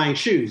 People are buying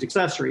shoes,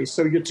 accessories.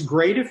 So it's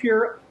great if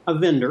you're a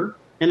vendor,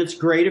 and it's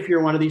great if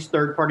you're one of these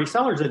third-party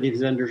sellers of these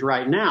vendors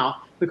right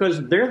now,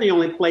 because they're the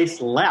only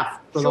place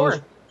left for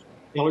those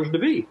sellers to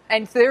be.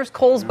 And so there's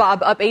Kohl's,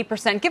 Bob, up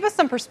 8%. Give us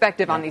some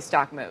perspective on these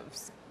stock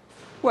moves.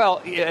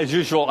 Well, as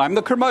usual, I'm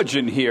the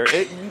curmudgeon here.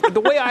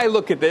 The way I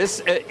look at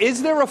this,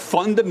 is there a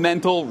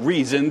fundamental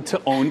reason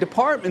to own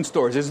department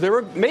stores?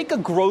 Make a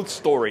growth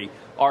story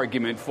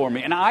argument for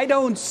me, and I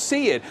don't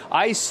see it.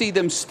 I see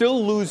them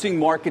still losing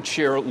market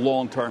share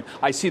long term.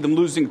 I see them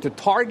losing to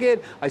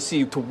Target. I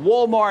see it to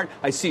Walmart.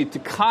 I see it to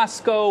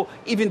Costco,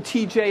 even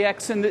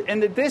TJX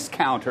and the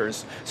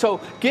discounters.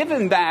 So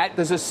given that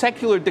there's a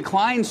secular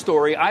decline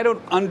story, I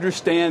don't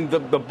understand the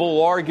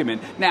bull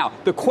argument. Now,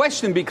 the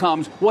question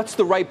becomes, what's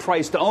the right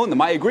price to own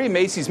them? I agree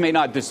Macy's may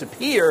not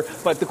disappear,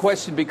 but the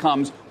question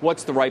becomes,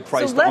 what's the right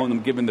price to own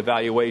them given the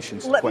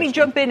valuations? Let me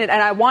jump in, and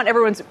I want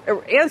everyone's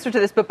answer to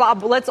this, but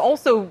Bob, let's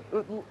also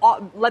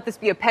let this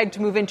be a peg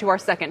to move into our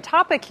second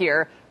topic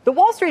here. The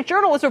Wall Street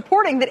Journal is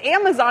reporting that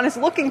Amazon is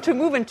looking to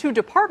move into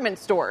department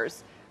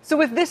stores.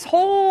 So if this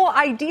whole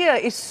idea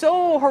is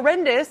so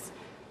horrendous,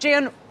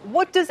 Jan,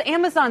 what does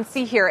Amazon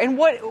see here? And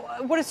what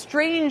a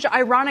strange,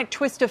 ironic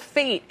twist of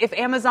fate if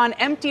Amazon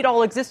emptied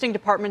all existing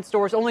department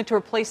stores only to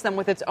replace them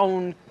with its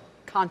own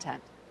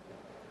content.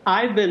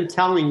 I've been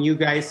telling you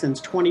guys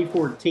since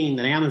 2014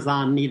 that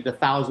Amazon needed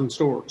 1,000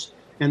 stores,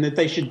 and that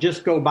they should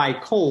just go buy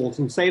Kohl's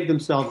and save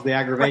themselves the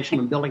aggravation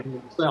of building them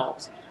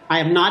themselves. I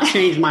have not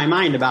changed my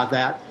mind about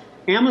that.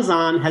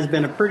 Amazon has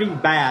been a pretty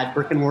bad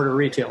brick-and-mortar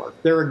retailer.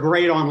 They're a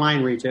great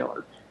online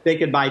retailer. They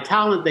could buy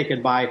talent, they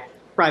could buy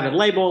private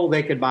label,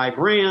 they could buy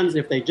brands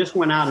if they just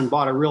went out and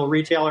bought a real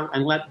retailer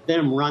and let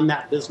them run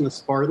that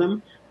business for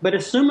them. But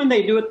assuming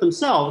they do it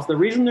themselves, the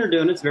reason they're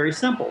doing it is very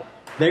simple.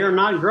 They are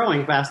not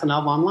growing fast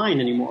enough online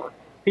anymore.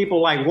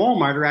 People like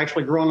Walmart are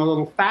actually growing a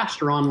little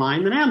faster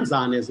online than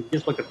Amazon is. If you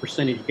just look at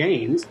percentage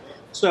gains.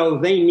 So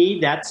they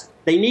need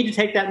to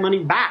take that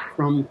money back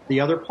from the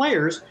other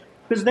players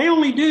because they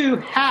only do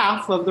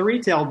half of the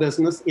retail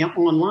business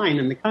online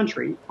in the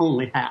country,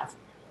 only half.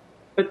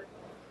 But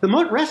the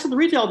rest of the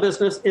retail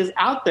business is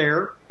out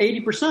there.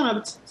 80% of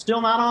it's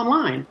still not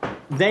online.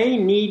 They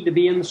need to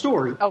be in the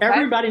stores. Okay.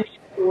 Everybody needs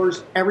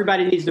stores.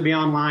 Everybody needs to be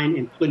online,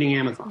 including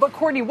Amazon. But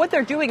Courtney, what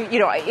they're doing,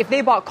 if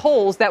they bought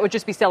Kohl's, that would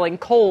just be selling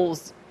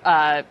Kohl's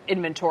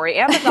inventory.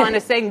 Amazon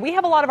is saying we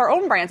have a lot of our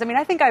own brands. I mean,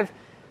 I think I've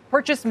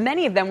purchased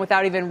many of them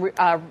without even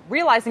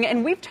realizing it.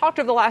 And we've talked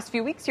over the last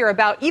few weeks here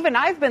about, even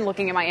I've been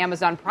looking at my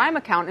Amazon Prime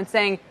account and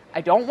saying,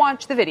 I don't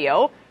watch the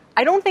video.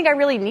 I don't think I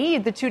really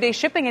need the 2-day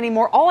shipping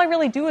anymore. All I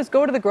really do is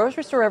go to the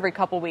grocery store every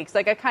couple weeks.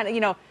 Like I kind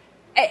of,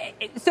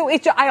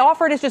 I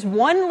offer it as just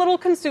one little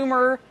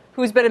consumer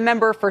who's been a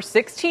member for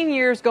 16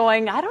 years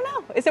going, I don't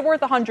know, is it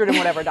worth $100 and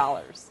whatever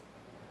dollars?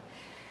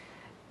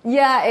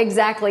 Yeah,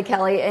 exactly,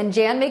 Kelly. And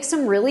Jan makes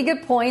some really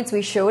good points.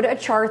 We showed a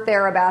chart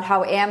there about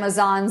how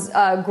Amazon's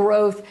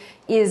growth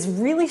is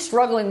really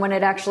struggling when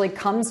it actually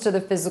comes to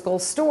the physical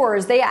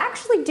stores. They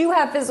actually do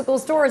have physical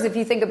stores. If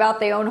you think about,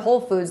 they own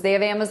Whole Foods, they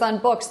have Amazon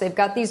Books, they've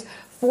got these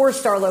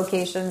 4-star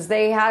locations.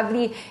 They have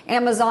the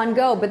Amazon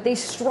Go, but they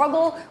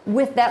struggle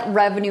with that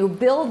revenue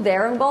build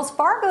there. And Wells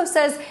Fargo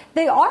says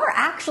they are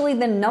actually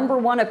the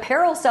 #1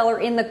 apparel seller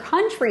in the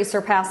country,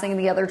 surpassing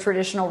the other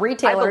traditional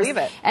retailers. I believe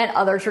it. And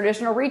other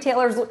traditional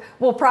retailers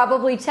will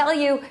probably tell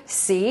you,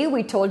 see,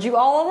 we told you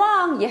all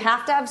along, you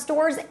have to have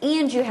stores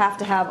and you have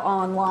to have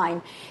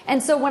online.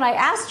 And so when I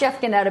asked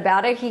Jeff Gannett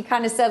about it, he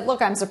kind of said,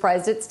 look, I'm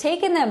surprised it's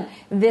taken them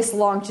this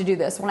long to do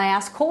this. When I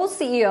asked Kohl's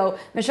CEO,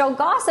 Michelle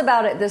Goss,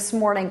 about it this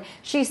morning,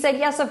 she said,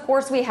 yes, of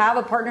course, we have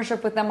a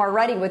partnership with them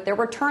already with their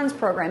returns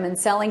program and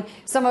selling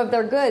some of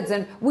their goods.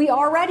 And we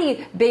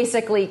already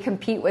basically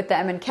compete with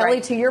them. And Kelly,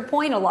 right, to your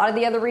point, a lot of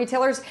the other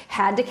retailers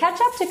had to catch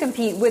up to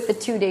compete with the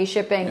 2-day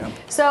shipping. Yeah.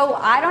 So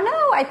I don't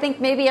know. I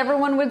think maybe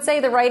everyone would say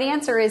the right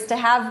answer is to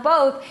have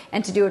both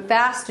and to do it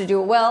fast, to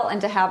do it well, and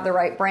to have the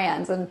right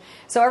brands. And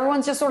so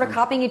everyone's just sort of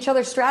copying each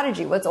other's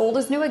strategy. What's old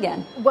is new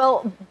again.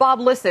 Well, Bob,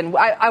 listen,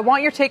 I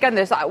want your take on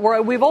this.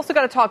 We've also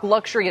got to talk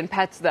luxury and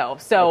pets, though.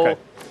 So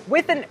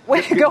with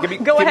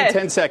Go ahead. Me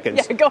 10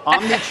 seconds. Yeah, go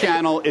ahead.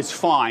 Omnichannel is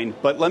fine,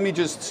 but let me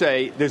just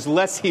say there's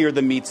less here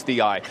than meets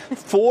the eye.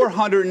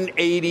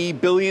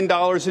 $480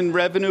 billion in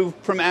revenue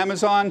from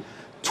Amazon.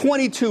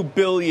 $22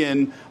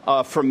 billion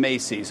from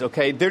Macy's,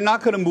 okay? They're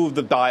not going to move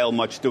the dial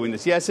much doing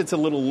this. Yes, it's a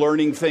little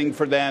learning thing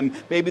for them.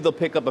 Maybe they'll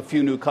pick up a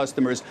few new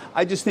customers.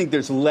 I just think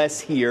there's less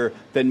here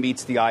than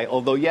meets the eye.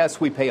 Although, yes,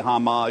 we pay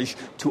homage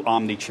to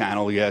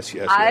omnichannel. Yes.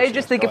 I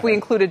just think if we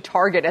included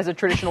Target as a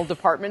traditional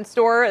department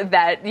store,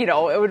 that,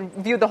 it would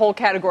view the whole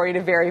category in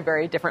a very,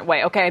 very different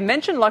way. Okay, I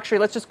mentioned luxury.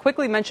 Let's just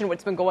quickly mention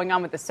what's been going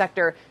on with the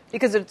sector,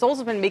 because it's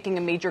also been making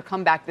a major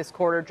comeback this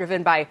quarter,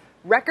 driven by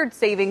record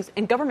savings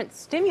and government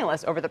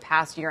stimulus over the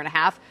past year and a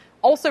half.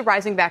 Also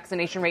rising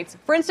vaccination rates.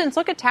 For instance,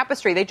 look at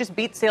Tapestry. They just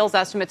beat sales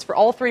estimates for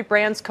all three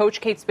brands, Coach,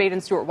 Kate Spade,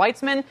 and Stuart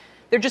Weitzman.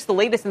 They're just the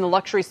latest in the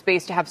luxury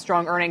space to have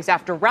strong earnings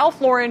after Ralph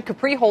Lauren,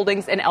 Capri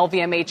Holdings, and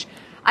LVMH.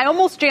 I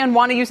almost, Jan,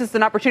 want to use this as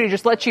an opportunity to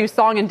just let you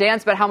song and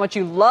dance about how much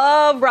you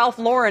love Ralph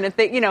Lauren. If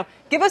they,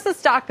 give us a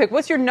stock pick.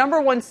 What's your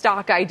number one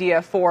stock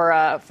idea for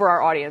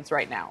our audience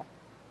right now?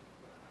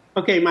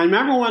 Okay, my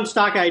number one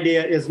stock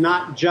idea is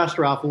not just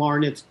Ralph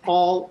Lauren. It's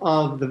all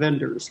of the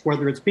vendors,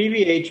 whether it's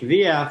PVH,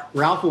 VF,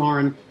 Ralph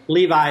Lauren,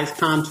 Levi's,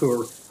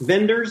 Contour.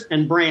 Vendors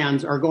and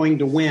brands are going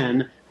to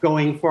win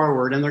going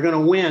forward, and they're going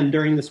to win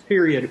during this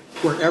period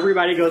where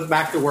everybody goes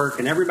back to work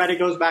and everybody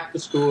goes back to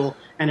school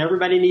and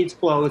everybody needs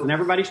clothes and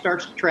everybody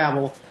starts to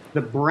travel. The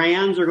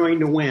brands are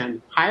going to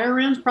win. Higher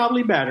end's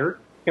probably better.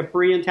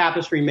 Capri and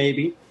Tapestry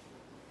maybe.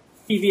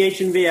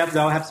 PVH and VF,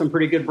 though, have some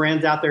pretty good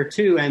brands out there,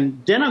 too.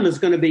 And denim is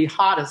going to be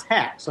hot as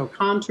heck. So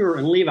Contour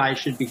and Levi's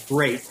should be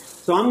great.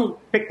 So I'm going to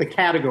pick the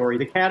category.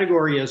 The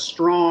category is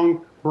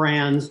strong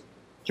brands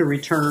to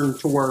return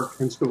to work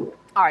and school.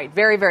 All right.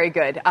 Very, very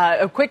good.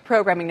 A quick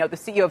programming note. The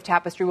CEO of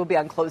Tapestry will be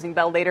on Closing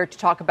Bell later to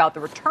talk about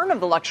the return of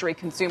the luxury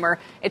consumer.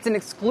 It's an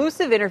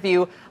exclusive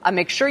interview.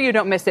 Make sure you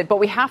don't miss it. But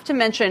we have to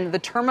mention the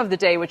term of the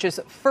day, which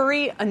is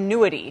furry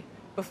annuity.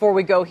 Before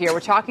we go here, we're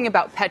talking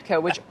about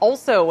Petco, which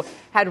also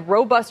had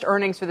robust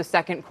earnings for the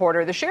second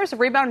quarter. The shares have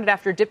rebounded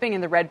after dipping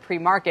in the red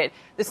pre-market.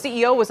 The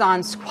CEO was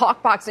on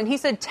Squawk Box, and he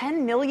said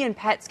 10 million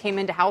pets came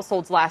into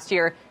households last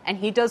year, and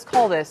he does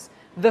call this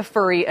the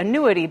furry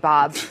annuity,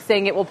 Bob,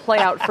 saying it will play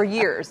out for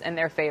years in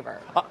their favor.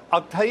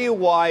 I'll tell you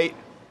why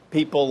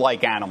people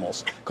like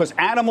animals, because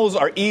animals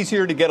are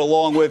easier to get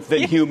along with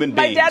than human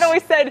beings. My dad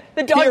always said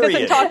the dog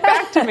doesn't talk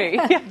back to me.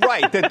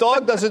 Right. The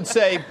dog doesn't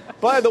say,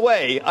 by the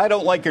way, I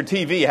don't like your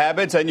TV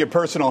habits and your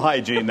personal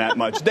hygiene that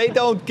much. They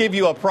don't give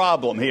you a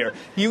problem here.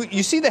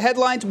 You see the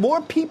headlines?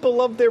 More people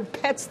love their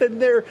pets than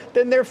their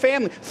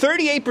family.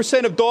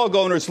 38% of dog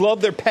owners love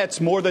their pets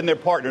more than their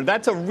partner.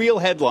 That's a real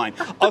headline.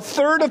 A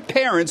third of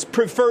parents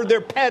prefer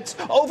their pets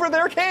over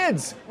their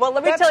kids. Well,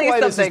 let me tell you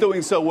something. That's why this is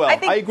doing so well.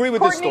 I agree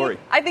with this story.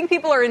 I think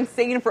people are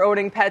insane for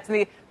owning pets. And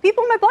the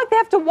people in my block, they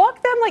have to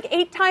walk them like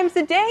 8 times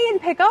a day and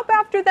pick up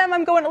after them.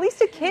 I'm going, at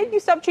least a kid, you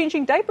stop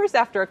changing diapers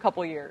after a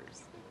couple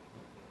years.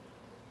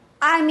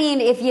 I mean,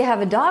 if you have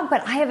a dog,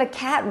 but I have a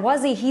cat,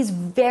 Wuzzy. He's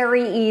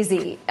very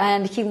easy,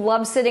 and he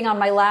loves sitting on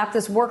my lap.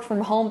 This work from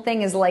home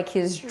thing is like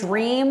his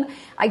dream.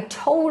 I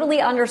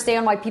totally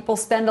understand why people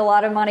spend a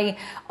lot of money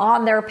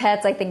on their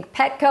pets. I think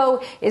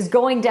Petco is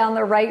going down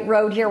the right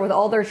road here with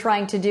all they're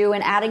trying to do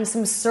and adding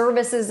some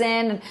services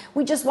in. And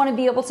we just want to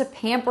be able to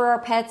pamper our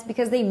pets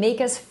because they make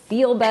us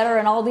feel better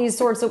in all these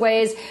sorts of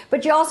ways.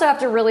 But you also have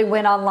to really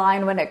win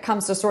online when it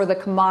comes to sort of the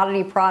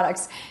commodity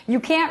products.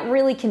 You can't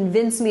really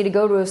convince me to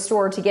go to a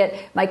store to get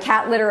my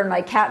cat litter and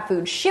my cat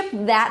food. Ship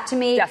that to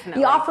me.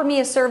 Definitely. You offer me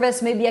a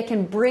service. Maybe I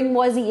can bring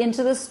Wuzzy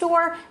into the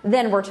store.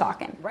 Then we're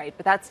talking. Right,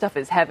 but that stuff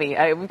is heavy.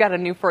 We've got a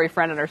new furry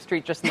friend on our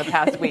street just in the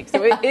past week,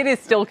 so it is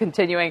still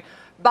continuing.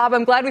 Bob,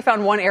 I'm glad we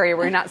found one area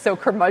where you're not so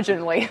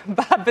curmudgeonly.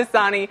 Bob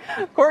Bassani,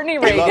 Courtney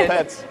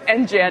Reagan,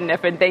 and Jan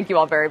Niffen. Thank you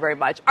all very, very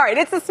much. All right,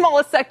 it's the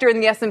smallest sector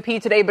in the S&P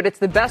today, but it's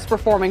the best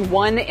performing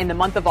one in the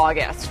month of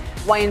August.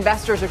 Why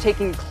investors are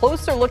taking a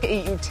closer look at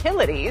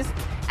utilities.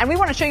 And we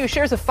want to show you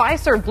shares of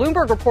Fiserv.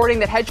 Bloomberg reporting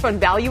that hedge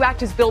fund Value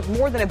Act has built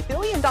more than $1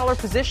 billion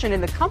position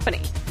in the company.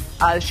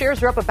 The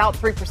shares are up about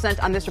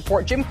 3% on this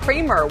report. Jim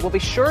Cramer will be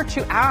sure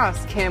to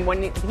ask him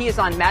when he is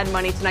on Mad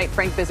Money tonight.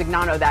 Frank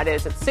Bisignano, that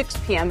is, at 6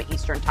 p.m.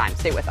 Eastern time.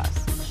 Stay with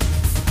us.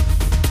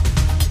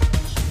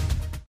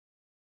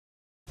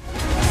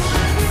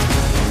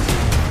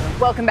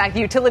 Welcome back. The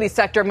utility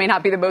sector may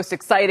not be the most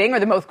exciting or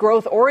the most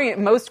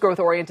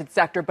growth-oriented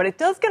sector, but it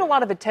does get a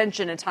lot of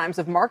attention in times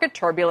of market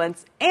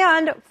turbulence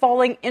and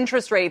falling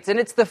interest rates. And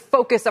it's the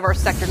focus of our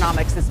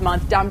Sectornomics this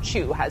month. Dom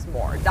Chu has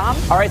more. Dom?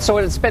 All right, so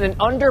it's been an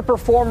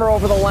underperformer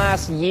over the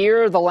last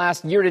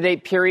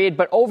year-to-date period.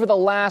 But over the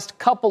last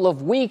couple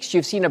of weeks,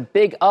 you've seen a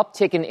big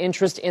uptick in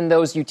interest in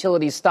those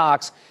utility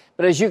stocks.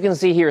 But as you can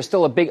see here,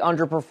 still a big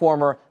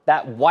underperformer.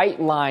 That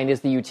white line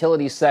is the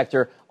utility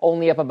sector,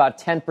 only up about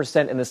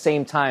 10% in the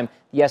same time.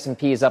 The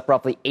S&P is up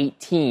roughly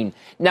 18.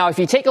 Now, if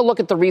you take a look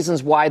at the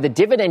reasons why, the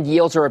dividend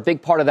yields are a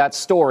big part of that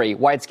story,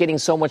 why it's getting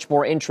so much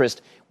more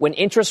interest. When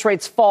interest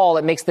rates fall,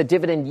 it makes the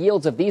dividend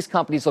yields of these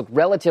companies look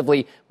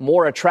relatively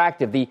more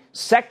attractive. The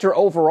sector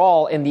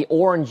overall in the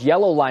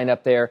orange-yellow line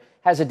up there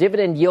has a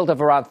dividend yield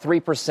of around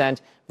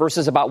 3%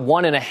 versus about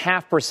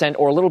 1.5%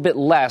 or a little bit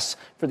less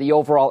for the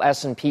overall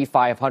S&P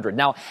 500.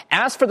 Now,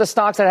 as for the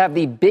stocks that have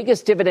the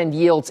biggest dividend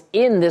yields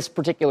in this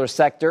particular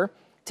sector,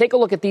 take a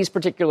look at these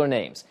particular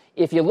names.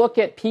 If you look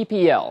at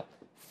PPL,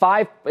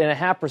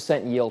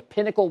 5.5% yield,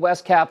 Pinnacle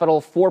West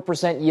Capital,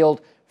 4%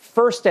 yield,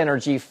 First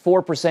Energy,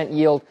 4%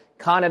 yield,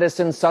 Con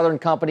Edison, Southern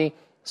Company,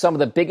 some of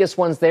the biggest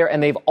ones there,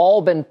 and they've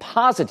all been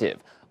positive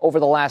over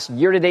the last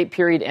year-to-date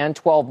period and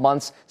 12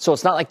 months. So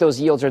it's not like those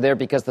yields are there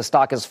because the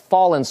stock has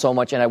fallen so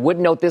much. And I would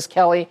note this,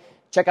 Kelly,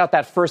 check out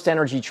that First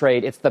Energy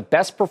trade. It's the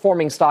best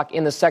performing stock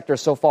in the sector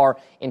so far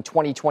in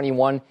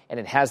 2021, and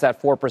it has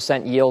that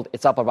 4% yield.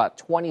 It's up about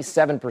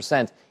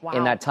 27%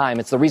 in that time.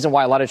 It's the reason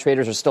why a lot of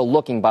traders are still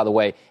looking, by the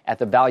way, at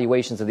the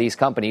valuations of these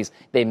companies.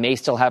 They may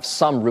still have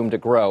some room to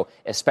grow,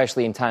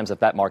 especially in times of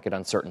that market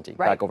uncertainty.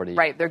 Right. Back over to you.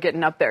 Right. They're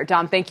getting up there.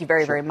 Dom, thank you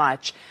very, very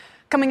much.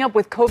 Coming up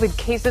with COVID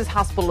cases,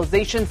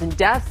 hospitalizations, and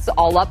deaths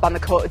all up on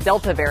the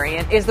Delta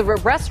variant, is the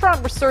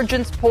restaurant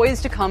resurgence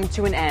poised to come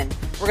to an end?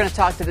 We're going to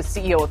talk to the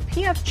CEO of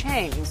P.F.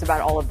 Chang's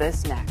about all of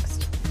this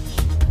next.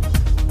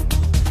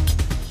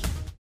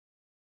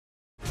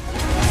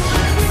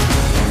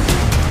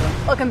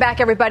 Welcome back,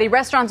 everybody.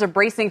 Restaurants are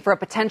bracing for a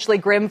potentially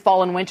grim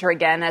fall and winter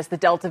again as the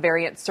Delta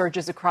variant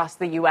surges across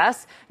the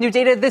U.S. New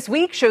data this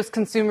week shows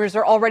consumers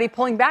are already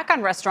pulling back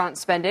on restaurant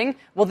spending.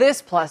 Will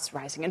this, plus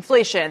rising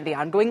inflation, the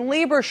ongoing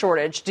labor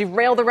shortage,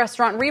 derail the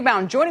restaurant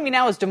rebound? Joining me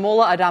now is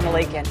Damola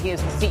Adamalekan. He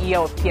is the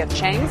CEO of P.F.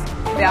 Chang's.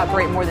 They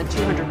operate more than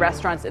 200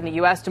 restaurants in the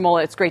U.S.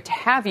 Damola, it's great to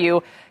have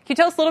you. Can you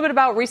tell us a little bit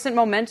about recent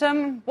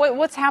momentum?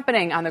 What's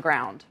happening on the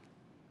ground?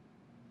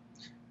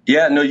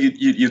 Yeah, no,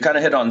 you kind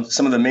of hit on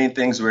some of the main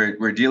things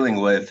we're dealing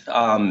with.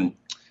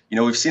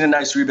 We've seen a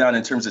nice rebound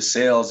in terms of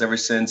sales ever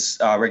since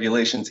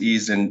regulations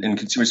eased and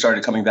consumers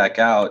started coming back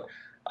out.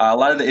 A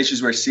lot of the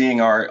issues we're seeing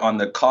are on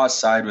the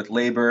cost side with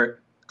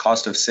labor,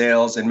 cost of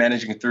sales, and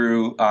managing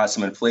through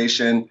some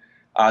inflation.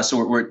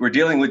 So we're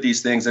dealing with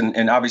these things.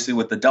 And obviously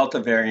with the Delta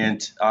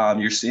variant,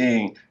 you're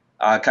seeing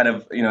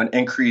an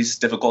increased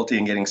difficulty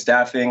in getting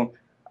staffing.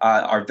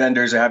 Our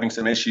vendors are having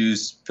some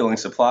issues filling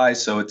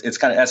supplies, so it's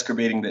kind of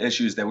exacerbating the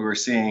issues that we were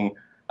seeing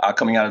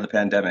coming out of the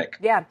pandemic.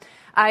 Yeah.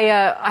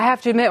 I have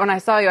to admit, when I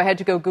saw you, I had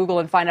to go Google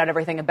and find out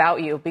everything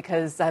about you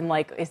because I'm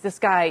like, is this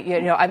guy,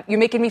 you're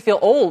making me feel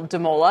old,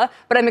 Damola,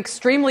 but I'm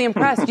extremely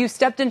impressed. You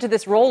stepped into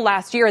this role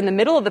last year in the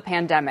middle of the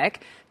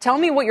pandemic. Tell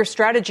me what your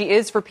strategy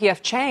is for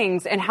P.F.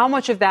 Chang's and how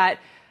much of that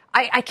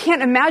I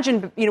can't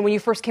imagine, when you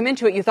first came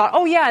into it, you thought,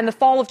 oh, yeah, in the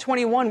fall of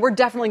 21, we're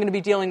definitely going to be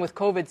dealing with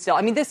COVID still.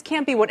 I mean, this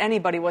can't be what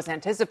anybody was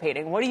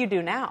anticipating. What do you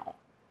do now?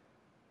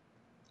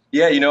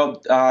 Yeah,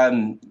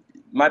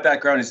 my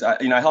background is,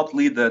 I helped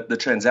lead the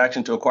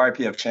transaction to acquire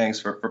P.F.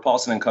 Chang's for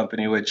Paulson &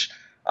 Company, which,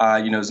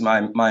 is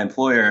my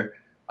employer.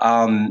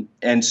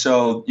 And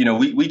so,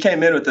 we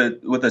came in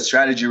with a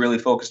strategy really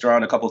focused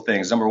around a couple of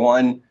things. Number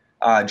one,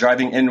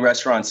 driving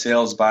in-restaurant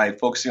sales by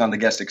focusing on the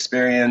guest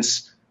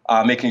experience,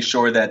 making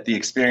sure that the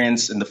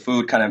experience and the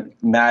food kind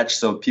of match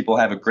so people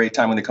have a great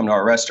time when they come to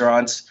our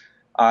restaurants.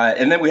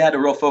 And then we had a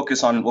real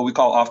focus on what we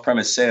call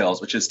off-premise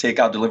sales, which is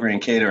takeout, delivery,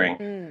 and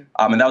catering.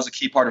 And that was a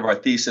key part of our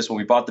thesis when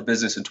we bought the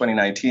business in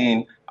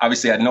 2019.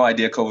 Obviously, I had no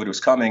idea COVID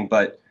was coming,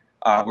 but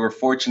we were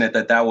fortunate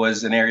that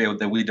was an area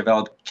that we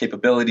developed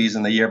capabilities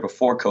in the year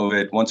before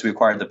COVID once we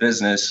acquired the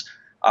business.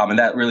 And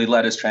that really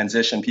let us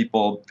transition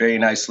people very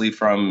nicely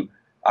from,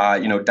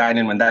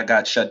 dine-in when that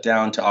got shut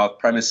down to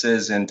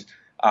off-premises. And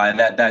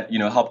that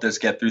helped us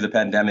get through the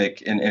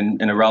pandemic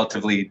in a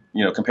relatively,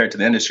 compared to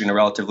the industry, in a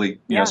relatively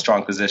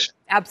strong position.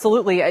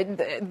 Absolutely.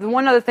 The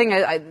one other thing,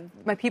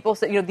 my people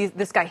say,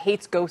 this guy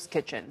hates ghost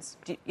kitchens.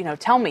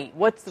 Tell me,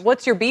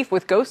 what's your beef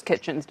with ghost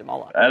kitchens,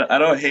 Damola? I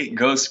don't hate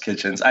ghost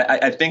kitchens.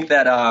 I think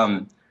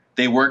that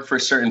they work for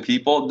certain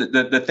people.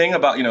 The thing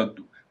about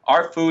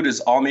our food is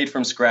all made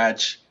from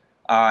scratch.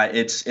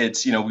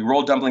 It's we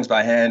roll dumplings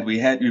by hand.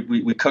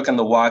 We cook on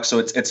the wok. So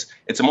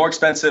it's a more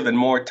expensive and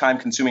more time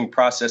consuming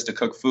process to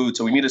cook food.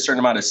 So we need a certain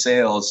amount of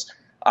sales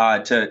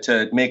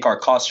to make our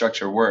cost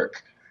structure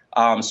work.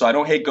 So I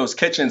don't hate ghost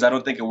kitchens. I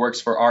don't think it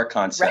works for our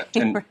concept.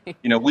 Right,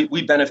 and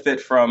we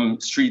benefit from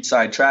street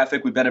side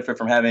traffic. We benefit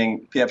from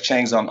having P.F.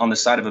 Chang's on the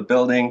side of a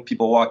building.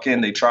 People walk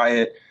in, they try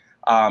it.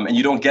 And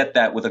you don't get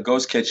that with a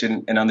ghost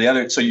kitchen. And on the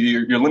other, so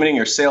you're limiting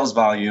your sales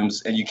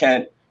volumes, and you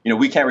can't.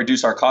 We can't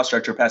reduce our cost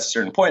structure past a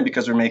certain point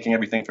because we're making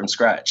everything from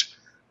scratch.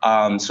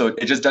 So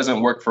it just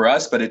doesn't work for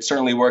us, but it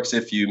certainly works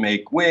if you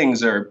make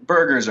wings or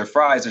burgers or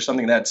fries or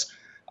something that's,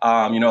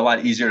 a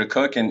lot easier to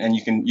cook and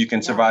you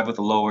can survive with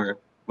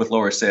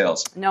lower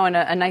sales. No, and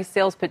a nice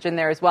sales pitch in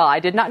there as well. I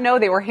did not know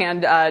they were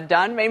hand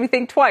done. Made me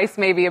think twice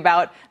maybe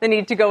about the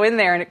need to go in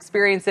there and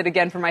experience it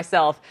again for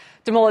myself.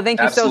 Damola,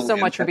 thank you so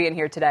much for being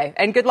here today.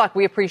 And good luck.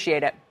 We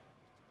appreciate it.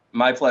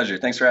 My pleasure.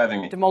 Thanks for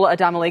having me. Damola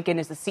Adamalekan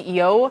is the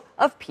CEO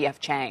of P.F.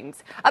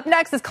 Chang's. Up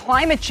next, as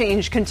climate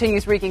change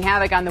continues wreaking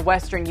havoc on the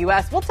western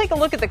U.S., we'll take a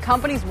look at the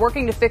companies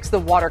working to fix the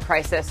water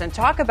crisis and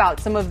talk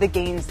about some of the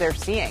gains they're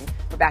seeing.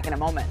 We're back in a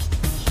moment.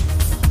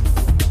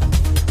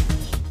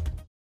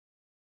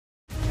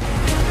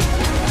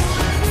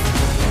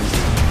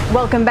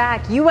 Welcome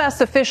back.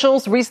 U.S.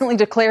 officials recently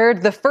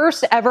declared the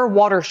first ever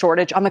water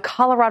shortage on the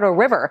Colorado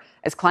River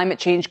as climate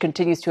change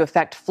continues to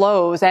affect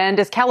flows and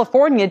as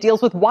California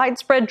deals with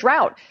widespread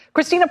drought.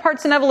 Christina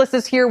Partsenevelis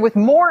is here with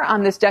more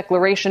on this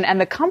declaration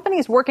and the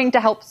companies working to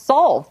help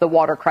solve the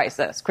water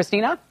crisis.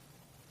 Christina?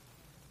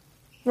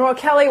 Well,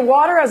 Kelly,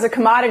 water as a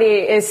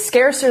commodity is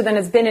scarcer than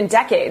it's been in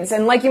decades.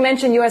 And like you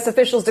mentioned, U.S.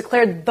 officials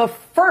declared the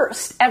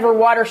first ever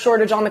water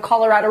shortage on the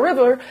Colorado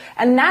River.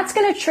 And that's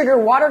going to trigger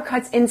water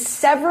cuts in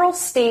several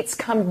states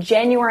come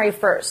January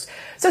 1st.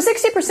 So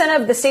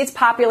 60% of the state's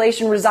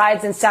population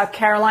resides in South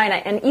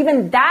Carolina. And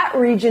even that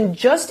region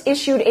just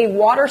issued a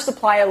water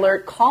supply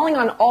alert calling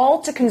on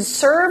all to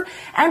conserve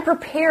and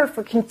prepare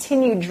for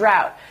continued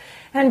drought.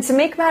 And to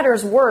make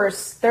matters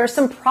worse, there are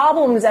some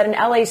problems at an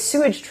LA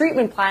sewage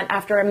treatment plant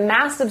after a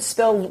massive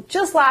spill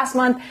just last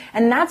month,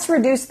 and that's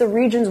reduced the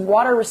region's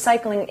water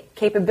recycling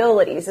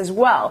capabilities as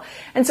well.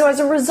 And so as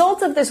a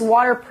result of this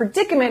water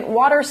predicament,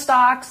 water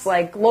stocks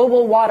like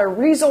Global Water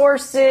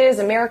Resources,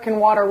 American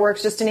Water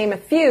Works, just to name a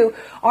few,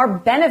 are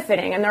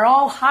benefiting, and they're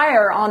all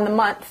higher on the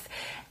month.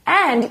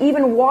 And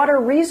even water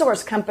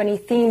resource company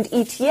themed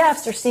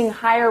ETFs are seeing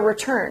higher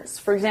returns.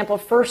 For example,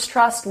 First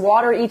Trust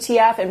Water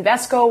ETF,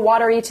 Invesco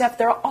Water ETF,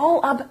 they're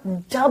all up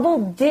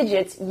double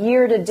digits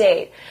year to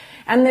date.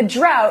 And the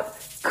drought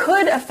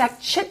could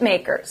affect chip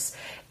makers.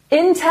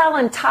 Intel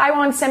and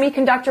Taiwan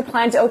Semiconductor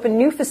plan to open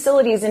new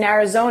facilities in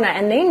Arizona,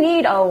 and they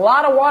need a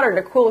lot of water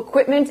to cool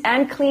equipment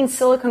and clean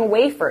silicon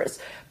wafers.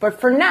 But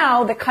for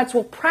now, the cuts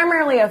will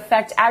primarily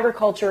affect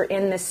agriculture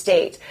in the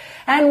state.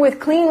 And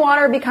with clean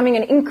water becoming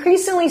an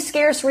increasingly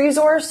scarce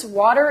resource,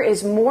 water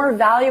is more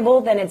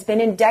valuable than it's been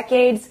in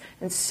decades,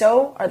 and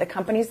so are the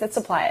companies that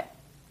supply it.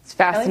 It's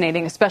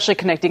fascinating, especially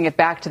connecting it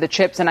back to the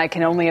chips, and I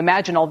can only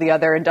imagine all the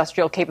other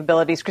industrial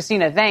capabilities.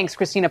 Christina, thanks.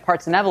 Christina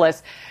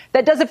Partsenevelis.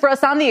 That does it for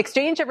us on The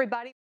Exchange,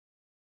 everybody.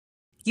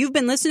 You've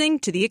been listening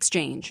to The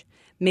Exchange.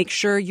 Make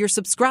sure you're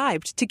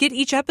subscribed to get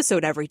each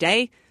episode every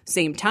day,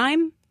 same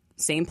time,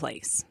 same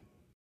place.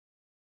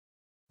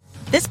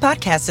 This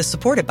podcast is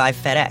supported by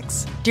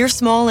FedEx. Dear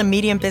small and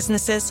medium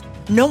businesses,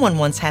 no one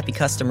wants happy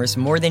customers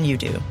more than you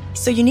do.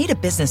 So you need a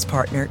business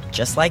partner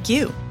just like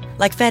you.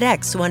 Like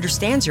FedEx, who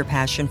understands your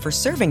passion for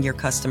serving your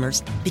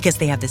customers because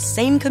they have the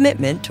same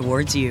commitment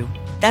towards you.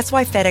 That's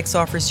why FedEx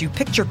offers you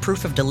picture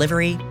proof of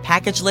delivery,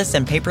 packageless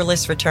and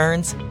paperless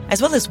returns,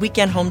 as well as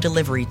weekend home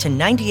delivery to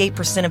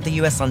 98% of the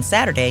U.S. on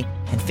Saturday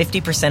and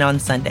 50% on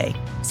Sunday.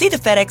 See the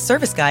FedEx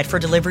service guide for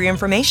delivery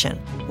information.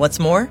 What's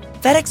more,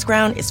 FedEx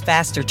Ground is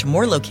faster to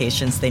more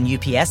locations than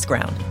UPS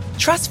Ground.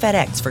 Trust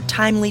FedEx for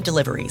timely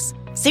deliveries.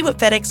 See what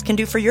FedEx can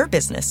do for your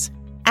business.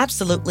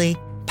 Absolutely,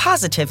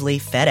 positively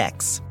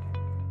FedEx.